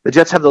 So the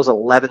Jets have those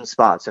 11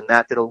 spots, and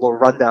Matt did a little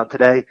rundown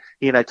today.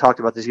 He and I talked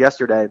about this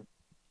yesterday,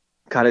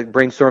 kind of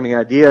brainstorming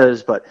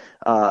ideas, but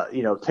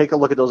take a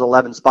look at those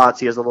 11 spots.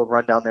 He has a little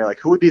rundown there, like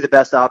who would be the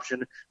best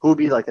option, who would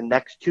be like the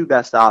next 2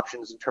 best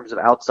options in terms of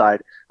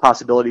outside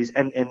possibilities,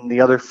 and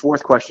the other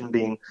 4th question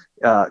being,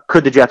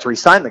 could the Jets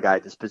re-sign the guy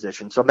at this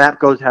position? So Matt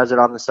has it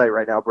on the site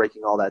right now,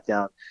 breaking all that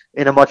down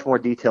in a much more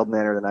detailed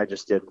manner than I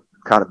just did,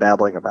 kind of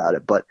babbling about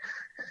it. But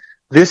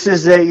this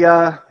is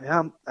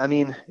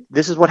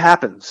this is what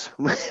happens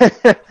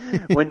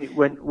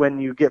when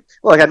you get,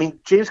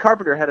 look, James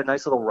Carpenter had a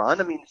nice little run.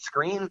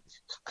 Skrine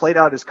played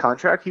out his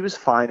contract. He was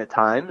fine at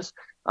times.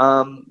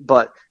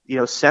 But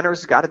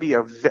center's got to be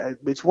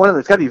it's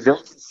got to be very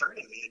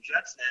concerning. The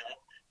Jets now,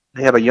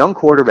 they have a young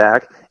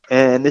quarterback,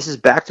 and this is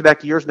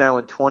back-to-back years now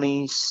in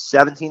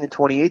 2017 and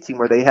 2018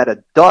 where they had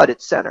a dud at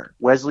center,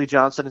 Wesley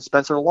Johnson and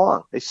Spencer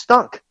Long. They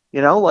stunk,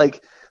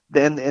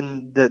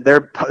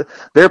 their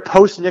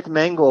post Nick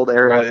Mangold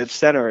era at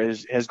center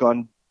has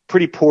gone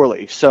pretty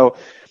poorly. So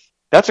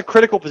that's a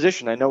critical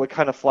position. I know it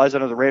kind of flies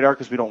under the radar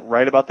because we don't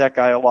write about that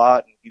guy a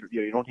lot.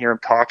 You don't hear him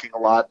talking a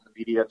lot in the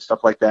media and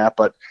stuff like that.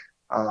 But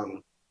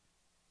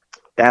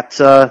that's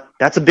a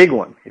big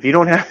one. If you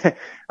don't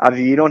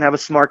have a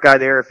smart guy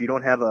there, if you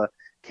don't have a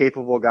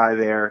capable guy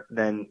there,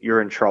 then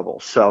you're in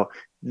trouble. So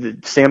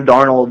Sam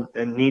Darnold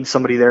needs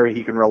somebody there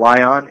he can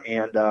rely on,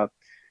 and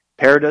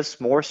Paradis,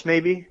 Morse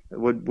maybe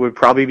would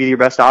probably be your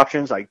best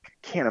options. I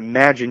can't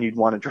imagine you'd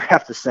want to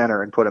draft a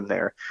center and put him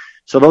there.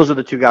 So those are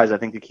the 2 guys I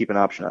think to keep an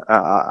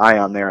eye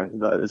on there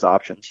as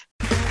options.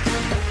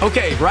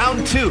 Okay,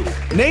 round 2.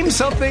 Name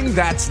something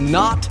that's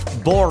not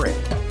boring.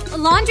 A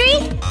laundry?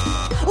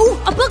 Ooh,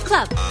 a book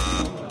club.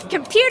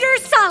 Computer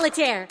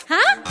solitaire,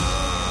 huh?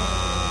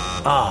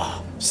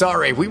 Ah,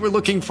 sorry, we were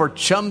looking for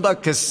Chumba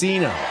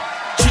Casino.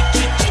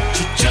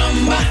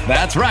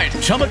 That's right.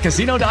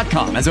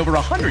 ChumbaCasino.com has over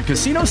 100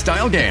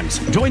 casino-style games.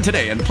 Join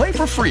today and play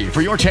for free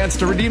for your chance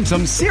to redeem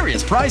some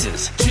serious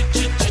prizes.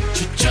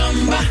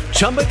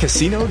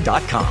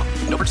 ChumbaCasino.com.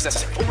 No purchase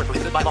necessary. Void where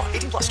prohibited by law.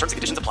 18+. Terms and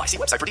conditions apply. See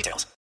website for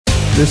details.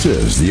 This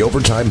is the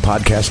Overtime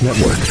Podcast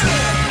Network.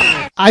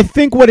 I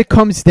think what it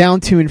comes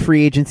down to in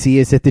free agency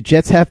is that the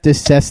Jets have to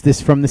assess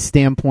this from the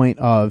standpoint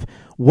of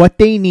what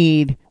they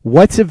need,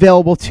 what's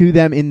available to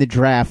them in the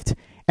draft,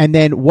 and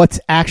then what's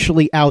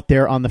actually out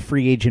there on the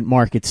free agent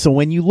market. So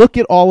when you look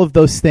at all of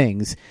those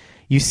things,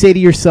 you say to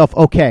yourself,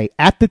 okay,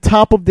 at the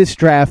top of this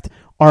draft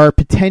are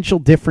potential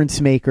difference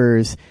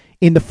makers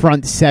in the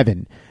front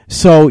 7.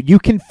 So you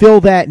can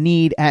fill that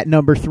need at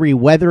number 3,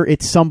 whether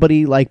it's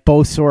somebody like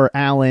Bosa or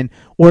Allen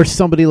or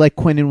somebody like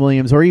Quinnen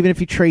Williams, or even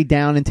if you trade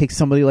down and take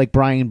somebody like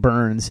Brian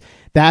Burns,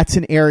 that's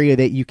an area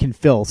that you can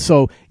fill.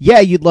 So, yeah,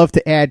 you'd love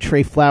to add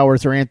Trey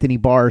Flowers or Anthony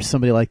Barr or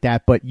somebody like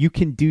that, but you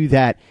can do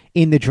that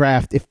in the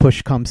draft if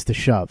push comes to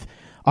shove.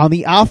 On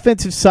the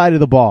offensive side of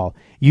the ball,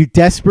 you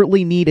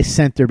desperately need a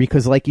center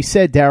because, like you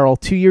said, Daryl,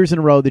 2 years in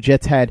a row, the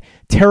Jets had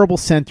terrible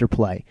center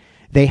play.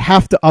 They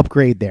have to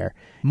upgrade there.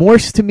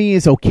 Morse, to me,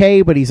 is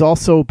okay, but he's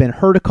also been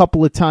hurt a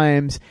couple of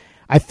times.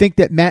 I think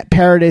that Matt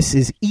Paradis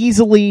is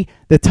easily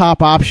the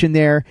top option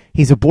there.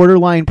 He's a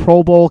borderline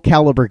Pro Bowl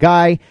caliber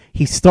guy.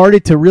 He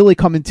started to really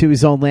come into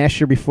his own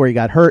last year before he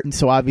got hurt, and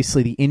so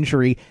obviously the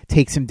injury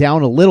takes him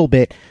down a little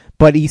bit.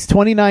 But he's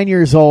 29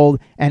 years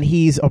old, and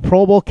he's a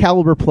Pro Bowl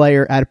caliber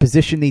player at a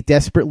position they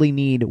desperately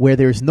need where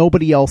there's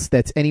nobody else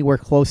that's anywhere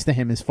close to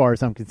him as far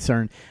as I'm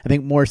concerned. I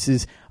think Morse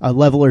is a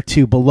level or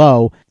 2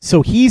 below.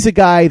 So he's a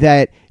guy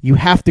that you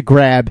have to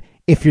grab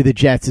if you're the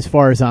Jets, as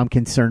far as I'm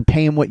concerned.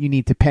 Pay him what you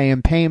need to pay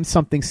him. Pay him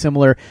something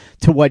similar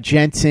to what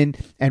Jensen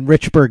and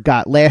Richburg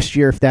got last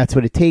year, if that's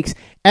what it takes.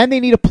 And they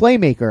need a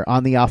playmaker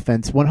on the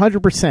offense,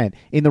 100%.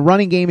 In the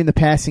running game, in the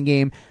passing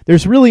game,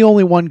 there's really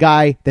only one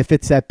guy that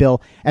fits that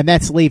bill, and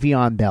that's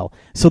Le'Veon Bell.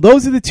 So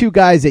those are the 2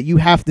 guys that you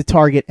have to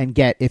target and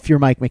get if you're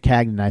Mike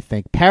Maccagnan, I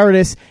think.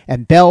 Paradis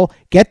and Bell,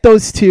 get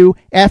those 2.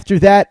 After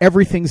that,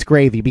 everything's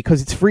gravy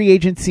because it's free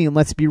agency, and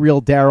let's be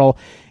real, Daryl,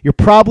 you're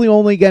probably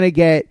only going to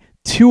get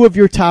 2 of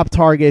your top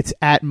targets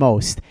at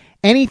most.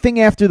 Anything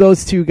after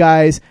those 2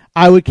 guys,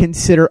 I would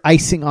consider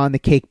icing on the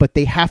cake, but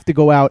they have to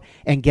go out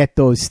and get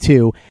those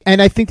two.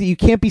 And I think that you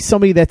can't be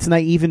somebody that's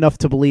naive enough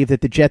to believe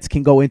that the Jets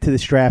can go into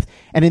this draft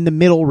and in the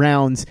middle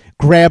rounds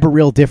grab a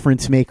real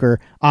difference maker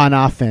on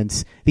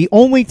offense. The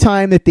only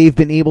time that they've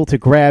been able to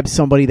grab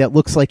somebody that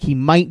looks like he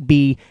might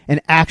be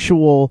an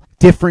actual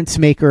difference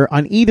maker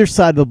on either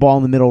side of the ball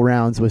in the middle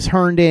rounds was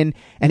Herndon,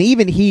 and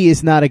even he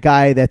is not a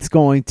guy that's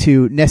going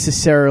to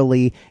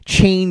necessarily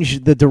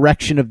change the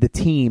direction of the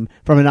team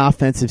from an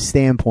offensive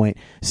standpoint.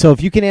 So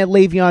if you can add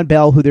Le'Veon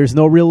Bell, who there's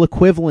no real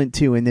equivalent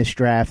to in this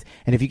draft,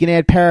 and if you can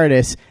add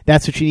Paradis,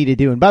 that's what you need to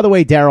do. And by the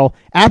way, Daryl,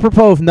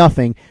 apropos of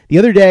nothing, the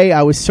other day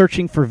I was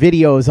searching for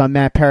videos on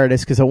Matt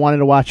Paradis because I wanted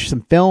to watch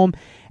some film,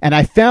 and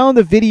I found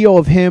a video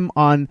of him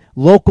on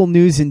local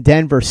news in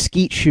Denver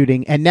skeet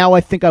shooting, and now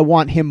I think I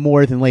want him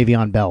more than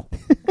Le'Veon Bell.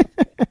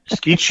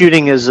 Skeet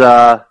shooting is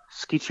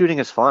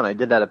fun. I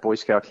did that at Boy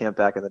Scout camp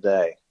back in the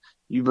day.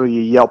 You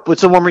yell,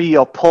 what's the one where you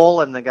yell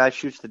pull and the guy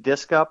shoots the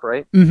disc up,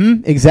 right?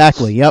 Mm-hmm.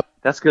 Exactly. Yep.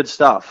 That's good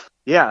stuff.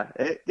 Yeah.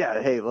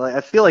 Hey,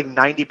 I feel like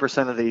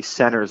 90% of the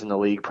centers in the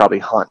league probably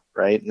hunt,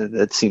 right?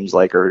 It seems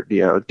like, or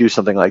do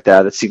something like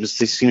that. It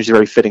seems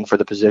very fitting for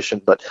the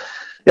position. But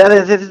yeah,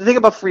 the thing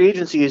about free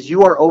agency is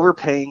you are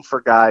overpaying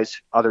for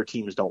guys other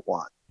teams don't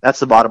want. That's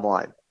the bottom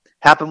line.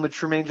 Happened with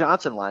Trumaine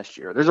Johnson last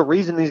year. There's a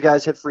reason these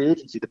guys hit free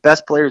agency. The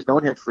best players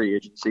don't hit free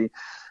agency.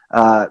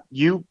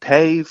 You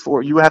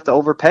have to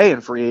overpay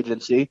in free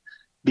agency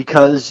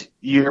because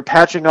you're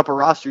patching up a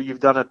roster you've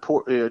done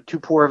too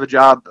poor of a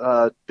job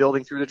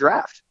building through the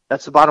draft.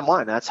 That's the bottom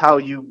line. That's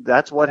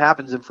what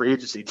happens in free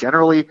agency.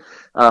 Generally,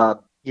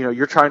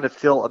 you're trying to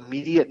fill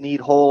immediate need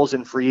holes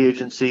in free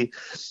agency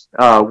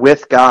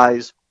with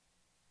guys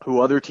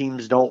who other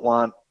teams don't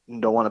want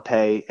to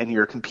pay, and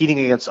you're competing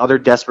against other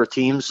desperate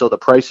teams, so the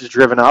price is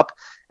driven up,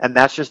 and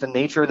that's just the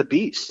nature of the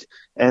beast.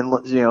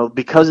 And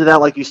because of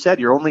that, like you said,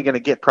 you're only going to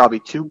get probably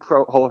two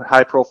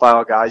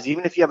high-profile guys,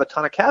 even if you have a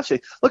ton of cap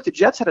space. Look, the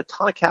Jets had a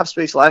ton of cap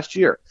space last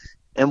year,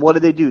 and what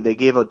did they do? They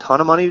gave a ton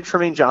of money to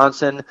Trumaine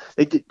Johnson.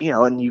 They did,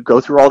 and you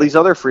go through all these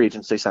other free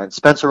agents they signed.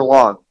 Spencer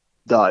Long,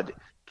 dud.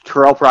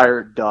 Terrell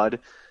Pryor, dud.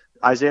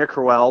 Isaiah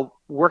Crowell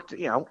worked,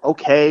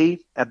 okay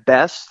at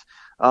best.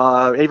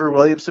 Avery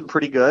Williamson,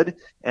 pretty good.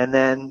 And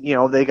then,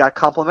 they got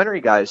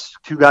complimentary guys,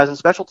 two guys in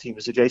special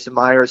teams, to Jason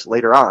Myers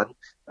later on,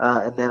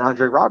 and then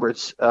Andre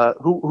Roberts,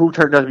 who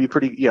turned out to be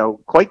pretty,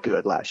 quite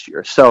good last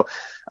year. So,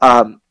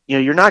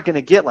 you're not going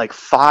to get like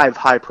 5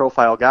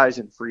 high-profile guys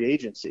in free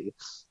agency.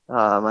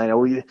 I know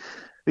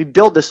we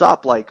build this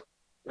up like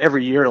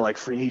every year, like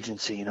free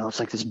agency, it's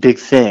like this big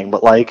thing,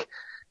 but like,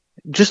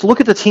 just look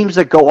at the teams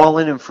that go all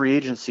in free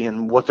agency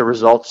and what the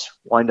results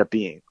wind up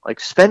being. Like,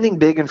 spending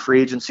big in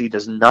free agency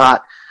does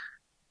not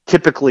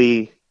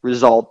typically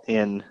result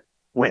in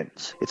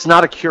wins. It's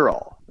not a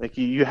cure-all. Like,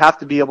 you have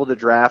to be able to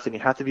draft, and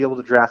you have to be able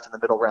to draft in the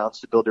middle rounds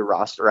to build your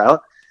roster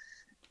out.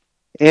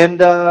 And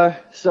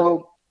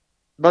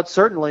but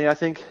certainly I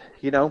think,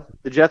 the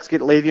Jets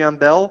get Le'Veon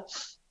Bell.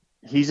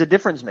 He's a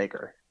difference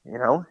maker.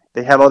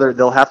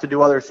 They'll have to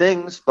do other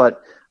things,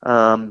 but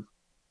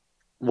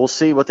we'll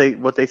see what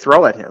they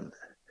throw at him.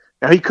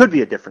 Now, he could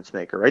be a difference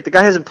maker, right? The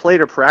guy hasn't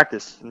played or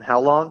practiced in how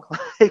long?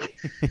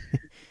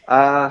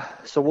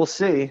 So we'll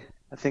see.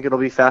 I think it'll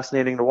be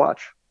fascinating to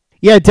watch.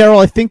 Yeah,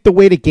 Daryl, I think the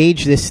way to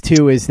gauge this,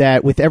 too, is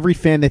that with every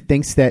fan that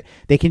thinks that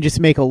they can just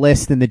make a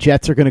list and the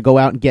Jets are going to go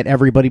out and get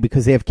everybody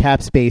because they have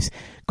cap space,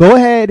 go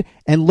ahead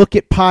and look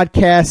at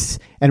podcasts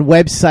and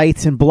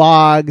websites and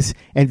blogs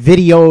and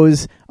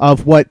videos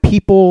of what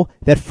people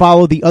that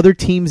follow the other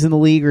teams in the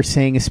league are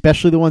saying,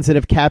 especially the ones that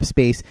have cap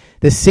space.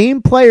 The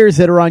same players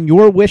that are on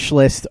your wish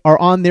list are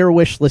on their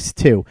wish list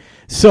too.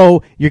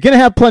 So you're going to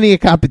have plenty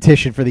of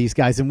competition for these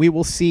guys, and we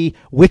will see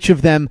which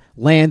of them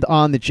land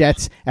on the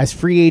Jets as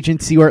free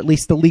agency, or at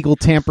least the legal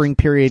tampering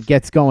period,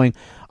 gets going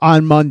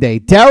on Monday.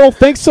 Daryl,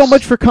 thanks so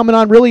much for coming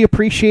on. Really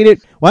appreciate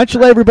it. Why don't you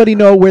let everybody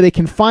know where they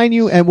can find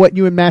you and what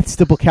you and Matt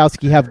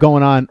Stipulkowski have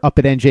going on up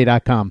at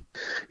NJ.com.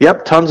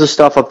 Yep, tons of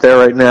stuff up there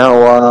right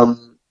now.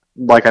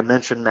 Like I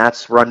mentioned,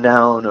 Matt's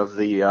rundown of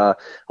the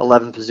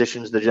 11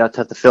 positions the Jets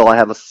have to fill. I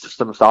have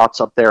some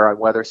thoughts up there on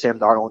whether Sam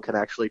Darnold can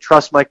actually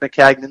trust Mike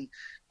Maccagnan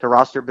to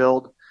roster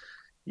build.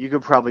 You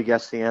could probably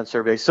guess the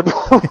answer based on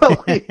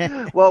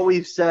what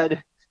we've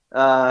said.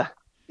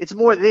 It's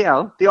more,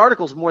 the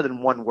article's more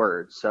than one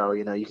word, so,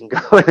 you can go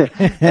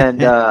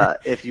and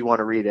if you want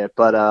to read it.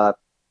 But,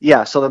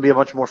 so there'll be a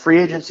bunch more free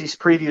agencies,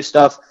 preview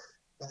stuff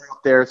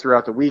out there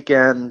throughout the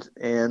weekend.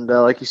 And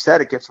like you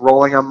said, it gets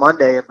rolling on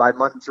Monday, and by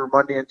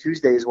Monday and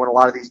Tuesday is when a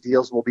lot of these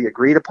deals will be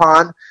agreed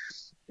upon.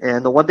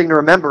 And the one thing to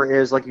remember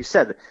is, like you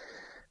said,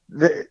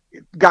 the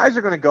guys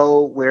are going to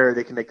go where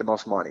they can make the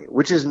most money,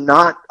 which is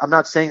not, I'm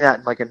not saying that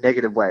in like a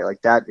negative way.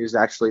 Like, that is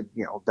actually,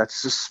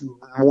 that's just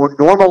more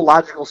normal,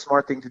 logical,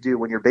 smart thing to do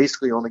when you're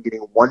basically only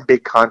getting one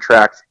big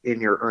contract in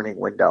your earning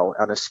window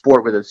on a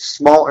sport with a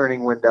small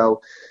earning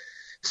window.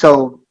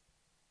 So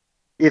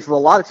if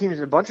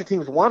a bunch of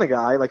teams want a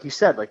guy, like you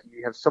said, like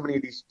you have so many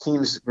of these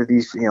teams where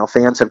these,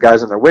 fans have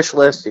guys on their wish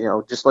list,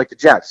 just like the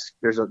Jets,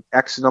 there's an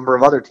X number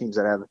of other teams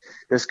that have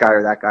this guy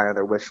or that guy on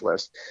their wish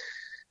list.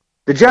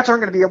 the Jets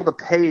aren't going to be able to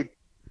pay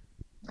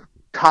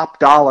top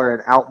dollar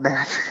and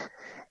outmatch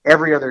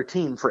every other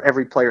team for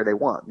every player they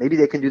want. Maybe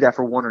they can do that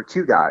for one or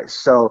two guys.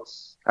 So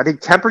I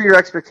think temper your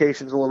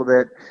expectations a little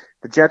bit.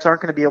 The Jets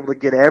aren't going to be able to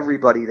get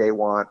everybody they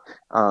want.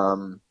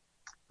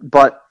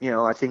 But,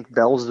 I think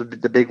Bell's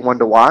the big one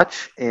to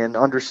watch, and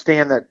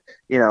understand that,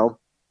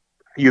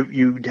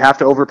 you have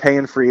to overpay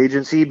in free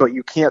agency, but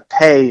you can't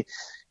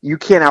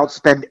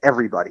outspend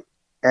everybody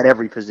at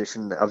every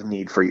position of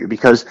need for you,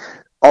 because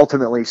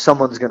ultimately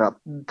someone's going to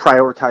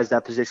prioritize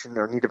that position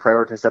or need to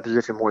prioritize that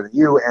position more than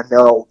you, and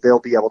they'll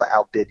be able to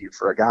outbid you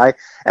for a guy.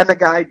 And the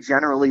guy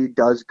generally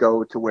does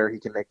go to where he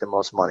can make the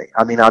most money.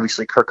 I mean,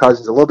 obviously Kirk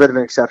Cousins a little bit of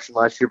an exception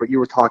last year, but you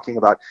were talking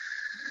about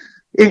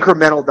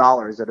incremental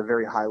dollars at a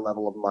very high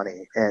level of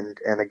money, and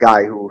a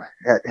guy who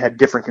had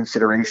different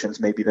considerations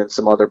maybe than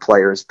some other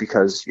players,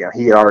 because he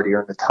had already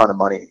earned a ton of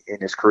money in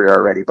his career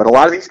already. But a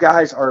lot of these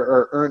guys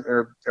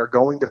are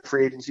going to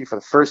free agency for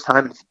the first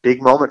time, and it's a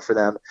big moment for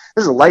them.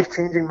 This is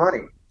life-changing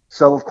money,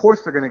 so of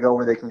course they're going to go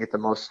where they can get the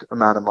most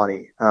amount of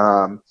money.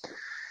 And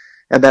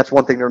that's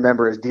one thing to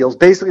remember, is deals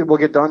basically will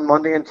get done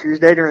Monday and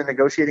Tuesday during the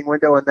negotiating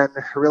window, and then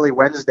really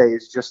Wednesday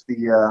is just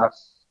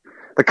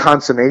the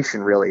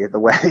consummation, really, the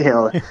way,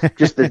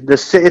 just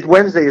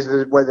Wednesday is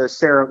where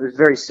is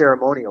very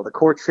ceremonial. The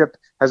courtship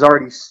has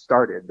already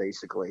started,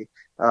 basically.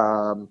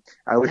 To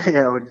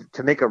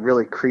make a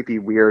really creepy,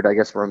 weird, I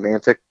guess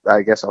romantic,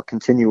 I guess I'll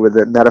continue with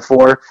the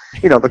metaphor.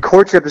 The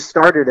courtship has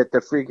started at the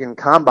freaking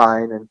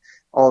combine and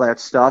all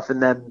that stuff,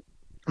 and then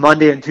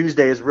Monday and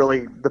Tuesday is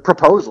really the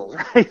proposals,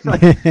 right?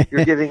 Like,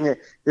 you're giving it.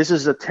 This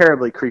is a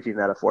terribly creepy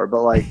metaphor,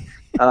 but like.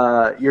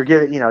 You're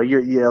giving,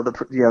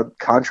 the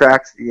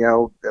contract,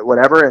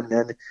 whatever, and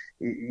then,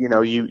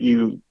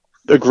 you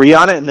agree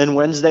on it, and then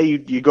Wednesday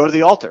you go to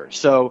the altar.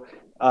 So,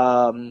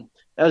 that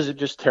was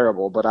just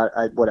terrible, but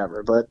I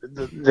whatever. But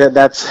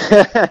that's,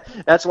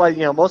 that's why,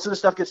 most of the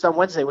stuff gets done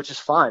Wednesday, which is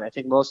fine. I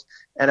think most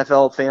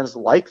NFL fans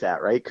like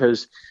that, right?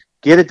 Because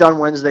get it done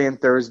Wednesday and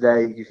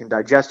Thursday. You can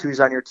digest who's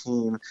on your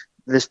team.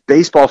 This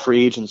baseball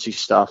free agency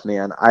stuff,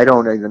 man, I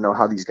don't even know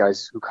how these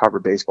guys who cover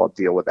baseball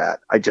deal with that.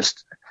 I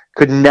just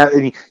could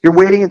never. You're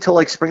waiting until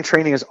like spring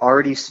training has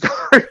already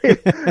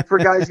started for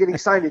guys getting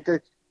signed.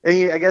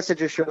 I guess it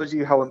just shows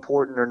you how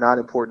important or not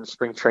important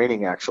spring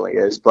training actually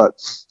is. But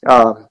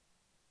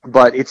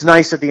it's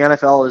nice that the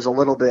NFL is a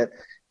little bit.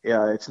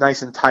 It's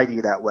nice and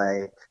tidy that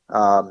way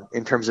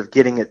in terms of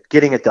getting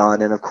it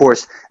done. And of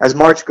course, as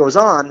March goes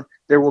on,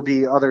 there will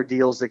be other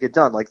deals that get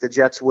done. Like the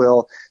Jets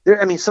will.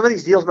 Some of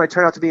these deals might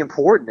turn out to be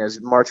important as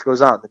March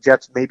goes on. The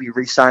Jets may be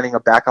re-signing a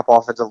backup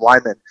offensive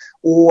lineman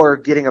or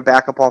getting a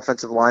backup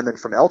offensive lineman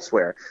from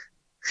elsewhere.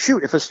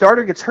 Shoot, if a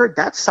starter gets hurt,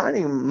 that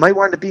signing might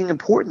wind up being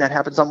important. That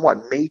happens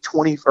on May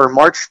 20 or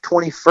March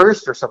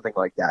 21st or something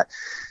like that.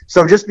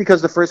 So just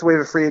because the first wave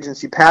of free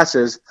agency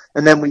passes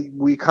and then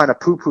we kind of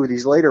poo-poo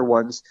these later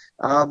ones,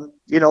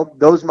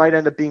 those might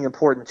end up being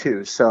important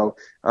too. So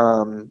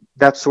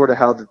that's sort of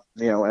how,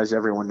 as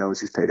everyone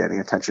knows who's paid any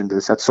attention to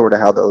this, that's sort of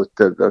how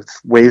the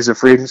waves of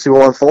free agency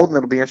will unfold, and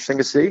it'll be interesting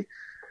to see.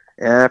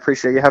 And I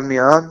appreciate you having me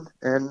on,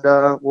 and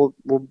we'll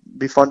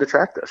be fun to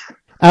track this.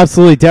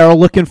 Absolutely, Daryl.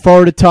 Looking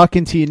forward to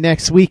talking to you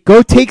next week.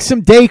 Go take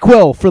some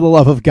Dayquil, for the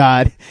love of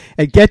God,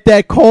 and get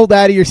that cold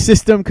out of your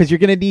system, because you're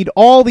going to need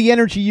all the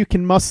energy you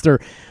can muster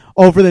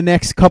over the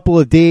next couple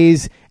of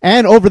days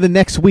and over the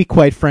next week,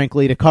 quite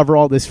frankly, to cover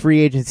all this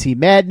free agency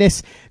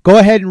madness. Go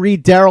ahead and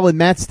read Daryl and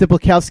Matt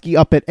Stiplikowski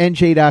up at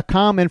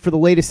NJ.com. And for the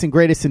latest and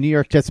greatest in New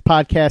York Jets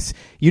podcasts,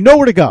 you know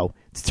where to go.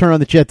 It's Turn on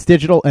the Jets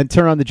Digital and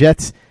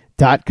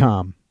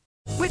TurnOnTheJets.com.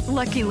 With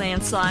Lucky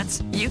Land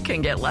Slots, you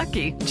can get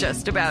lucky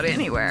just about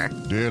anywhere.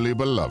 Dearly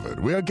beloved,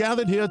 we are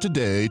gathered here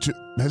today to...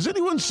 Has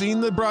anyone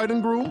seen the bride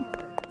and groom?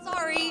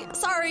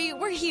 Sorry,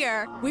 we're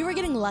here. We were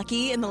getting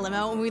lucky in the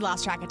limo and we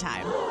lost track of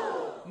time.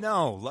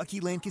 No, Lucky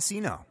Land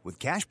Casino, with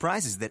cash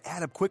prizes that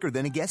add up quicker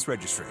than a guest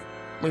registry.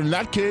 In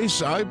that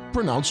case, I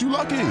pronounce you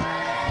lucky.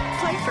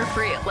 Play for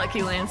free at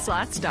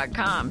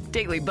LuckyLandSlots.com.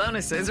 Daily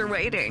bonuses are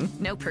waiting.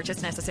 No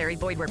purchase necessary.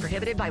 Void where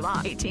prohibited by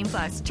law.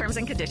 18+. Terms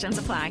and conditions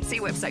apply. See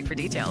website for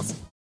details.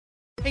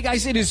 Hey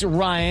guys, it is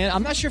Ryan.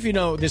 I'm not sure if you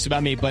know this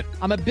about me, but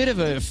I'm a bit of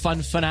a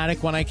fun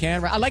fanatic when I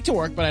can. I like to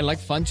work, but I like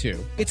fun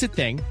too. It's a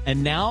thing.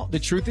 And now the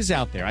truth is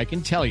out there. I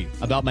can tell you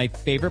about my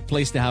favorite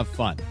place to have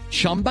fun.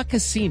 Chumba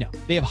Casino.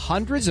 They have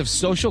hundreds of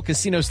social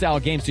casino style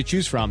games to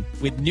choose from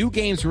with new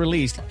games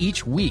released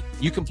each week.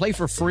 You can play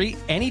for free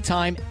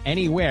anytime,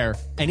 anywhere.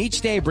 And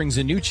each day brings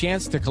a new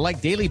chance to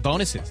collect daily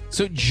bonuses.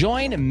 So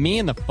join me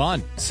in the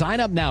fun. Sign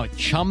up now at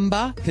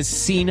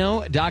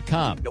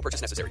ChumbaCasino.com. No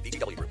purchase necessary.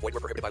 VGW Group. Void where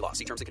prohibited by law.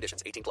 See terms and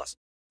conditions. 18+.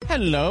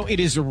 Hello,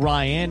 it is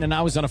Ryan, and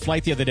I was on a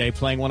flight the other day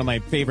playing one of my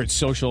favorite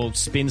social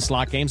spin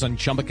slot games on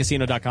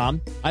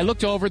ChumbaCasino.com. I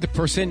looked over at the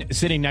person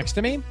sitting next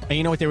to me, and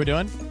you know what they were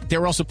doing? They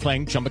were also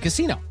playing Chumba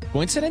Casino.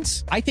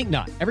 Coincidence? I think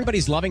not.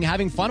 Everybody's loving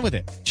having fun with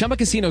it. Chumba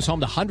Casino is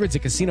home to hundreds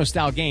of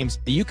casino-style games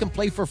that you can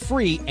play for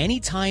free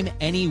anytime,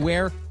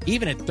 anywhere,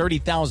 even at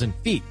 30,000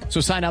 feet.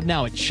 So sign up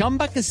now at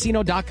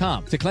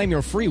ChumbaCasino.com to claim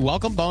your free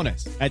welcome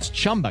bonus. That's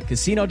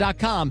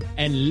ChumbaCasino.com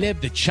and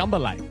live the Chumba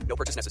life. No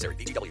purchase necessary.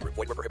 VGW. Void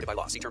where prohibited by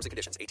law. See terms and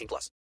conditions.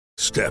 18+.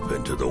 Step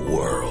into the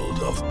world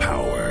of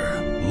power,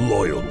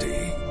 loyalty,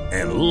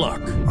 and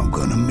luck. I'm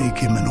gonna make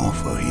him an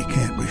offer he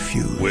can't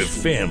refuse. With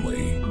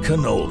family,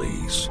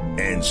 cannolis,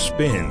 and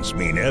spins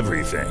mean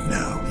everything.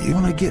 Now, you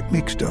wanna get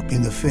mixed up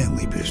in the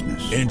family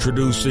business.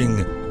 Introducing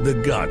The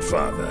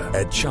Godfather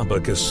at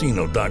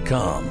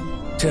ChumbaCasino.com.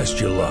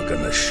 Test your luck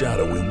in the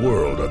shadowy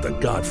world of The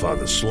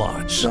Godfather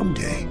slot.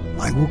 Someday,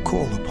 I will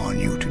call upon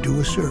you to do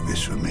a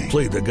service for me.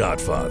 Play The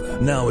Godfather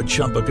now at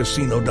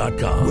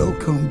ChumbaCasino.com.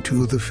 Welcome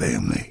to the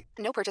family.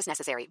 No purchase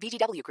necessary.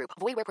 VGW Group.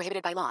 Void where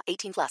prohibited by law.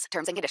 18+.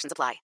 Terms and conditions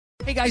apply.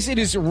 Hey guys, it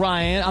is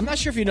Ryan. I'm not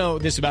sure if you know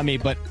this about me,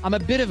 but I'm a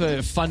bit of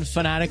a fun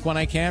fanatic when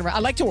I can. I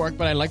like to work,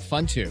 but I like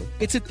fun too.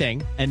 It's a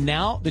thing. And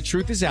now the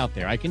truth is out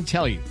there. I can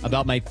tell you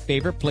about my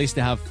favorite place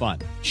to have fun.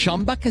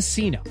 Chumba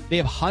Casino. They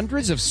have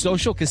hundreds of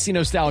social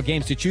casino style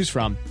games to choose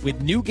from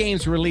with new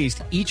games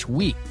released each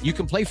week. You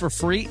can play for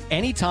free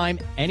anytime,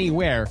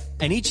 anywhere.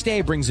 And each day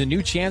brings a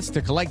new chance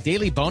to collect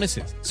daily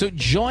bonuses. So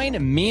join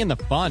me in the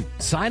fun.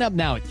 Sign up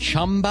now at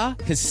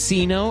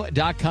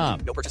ChumbaCasino.com.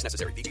 No purchase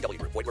necessary. VGW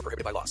Group. Void where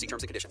prohibited by law. See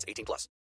terms and conditions. 18+.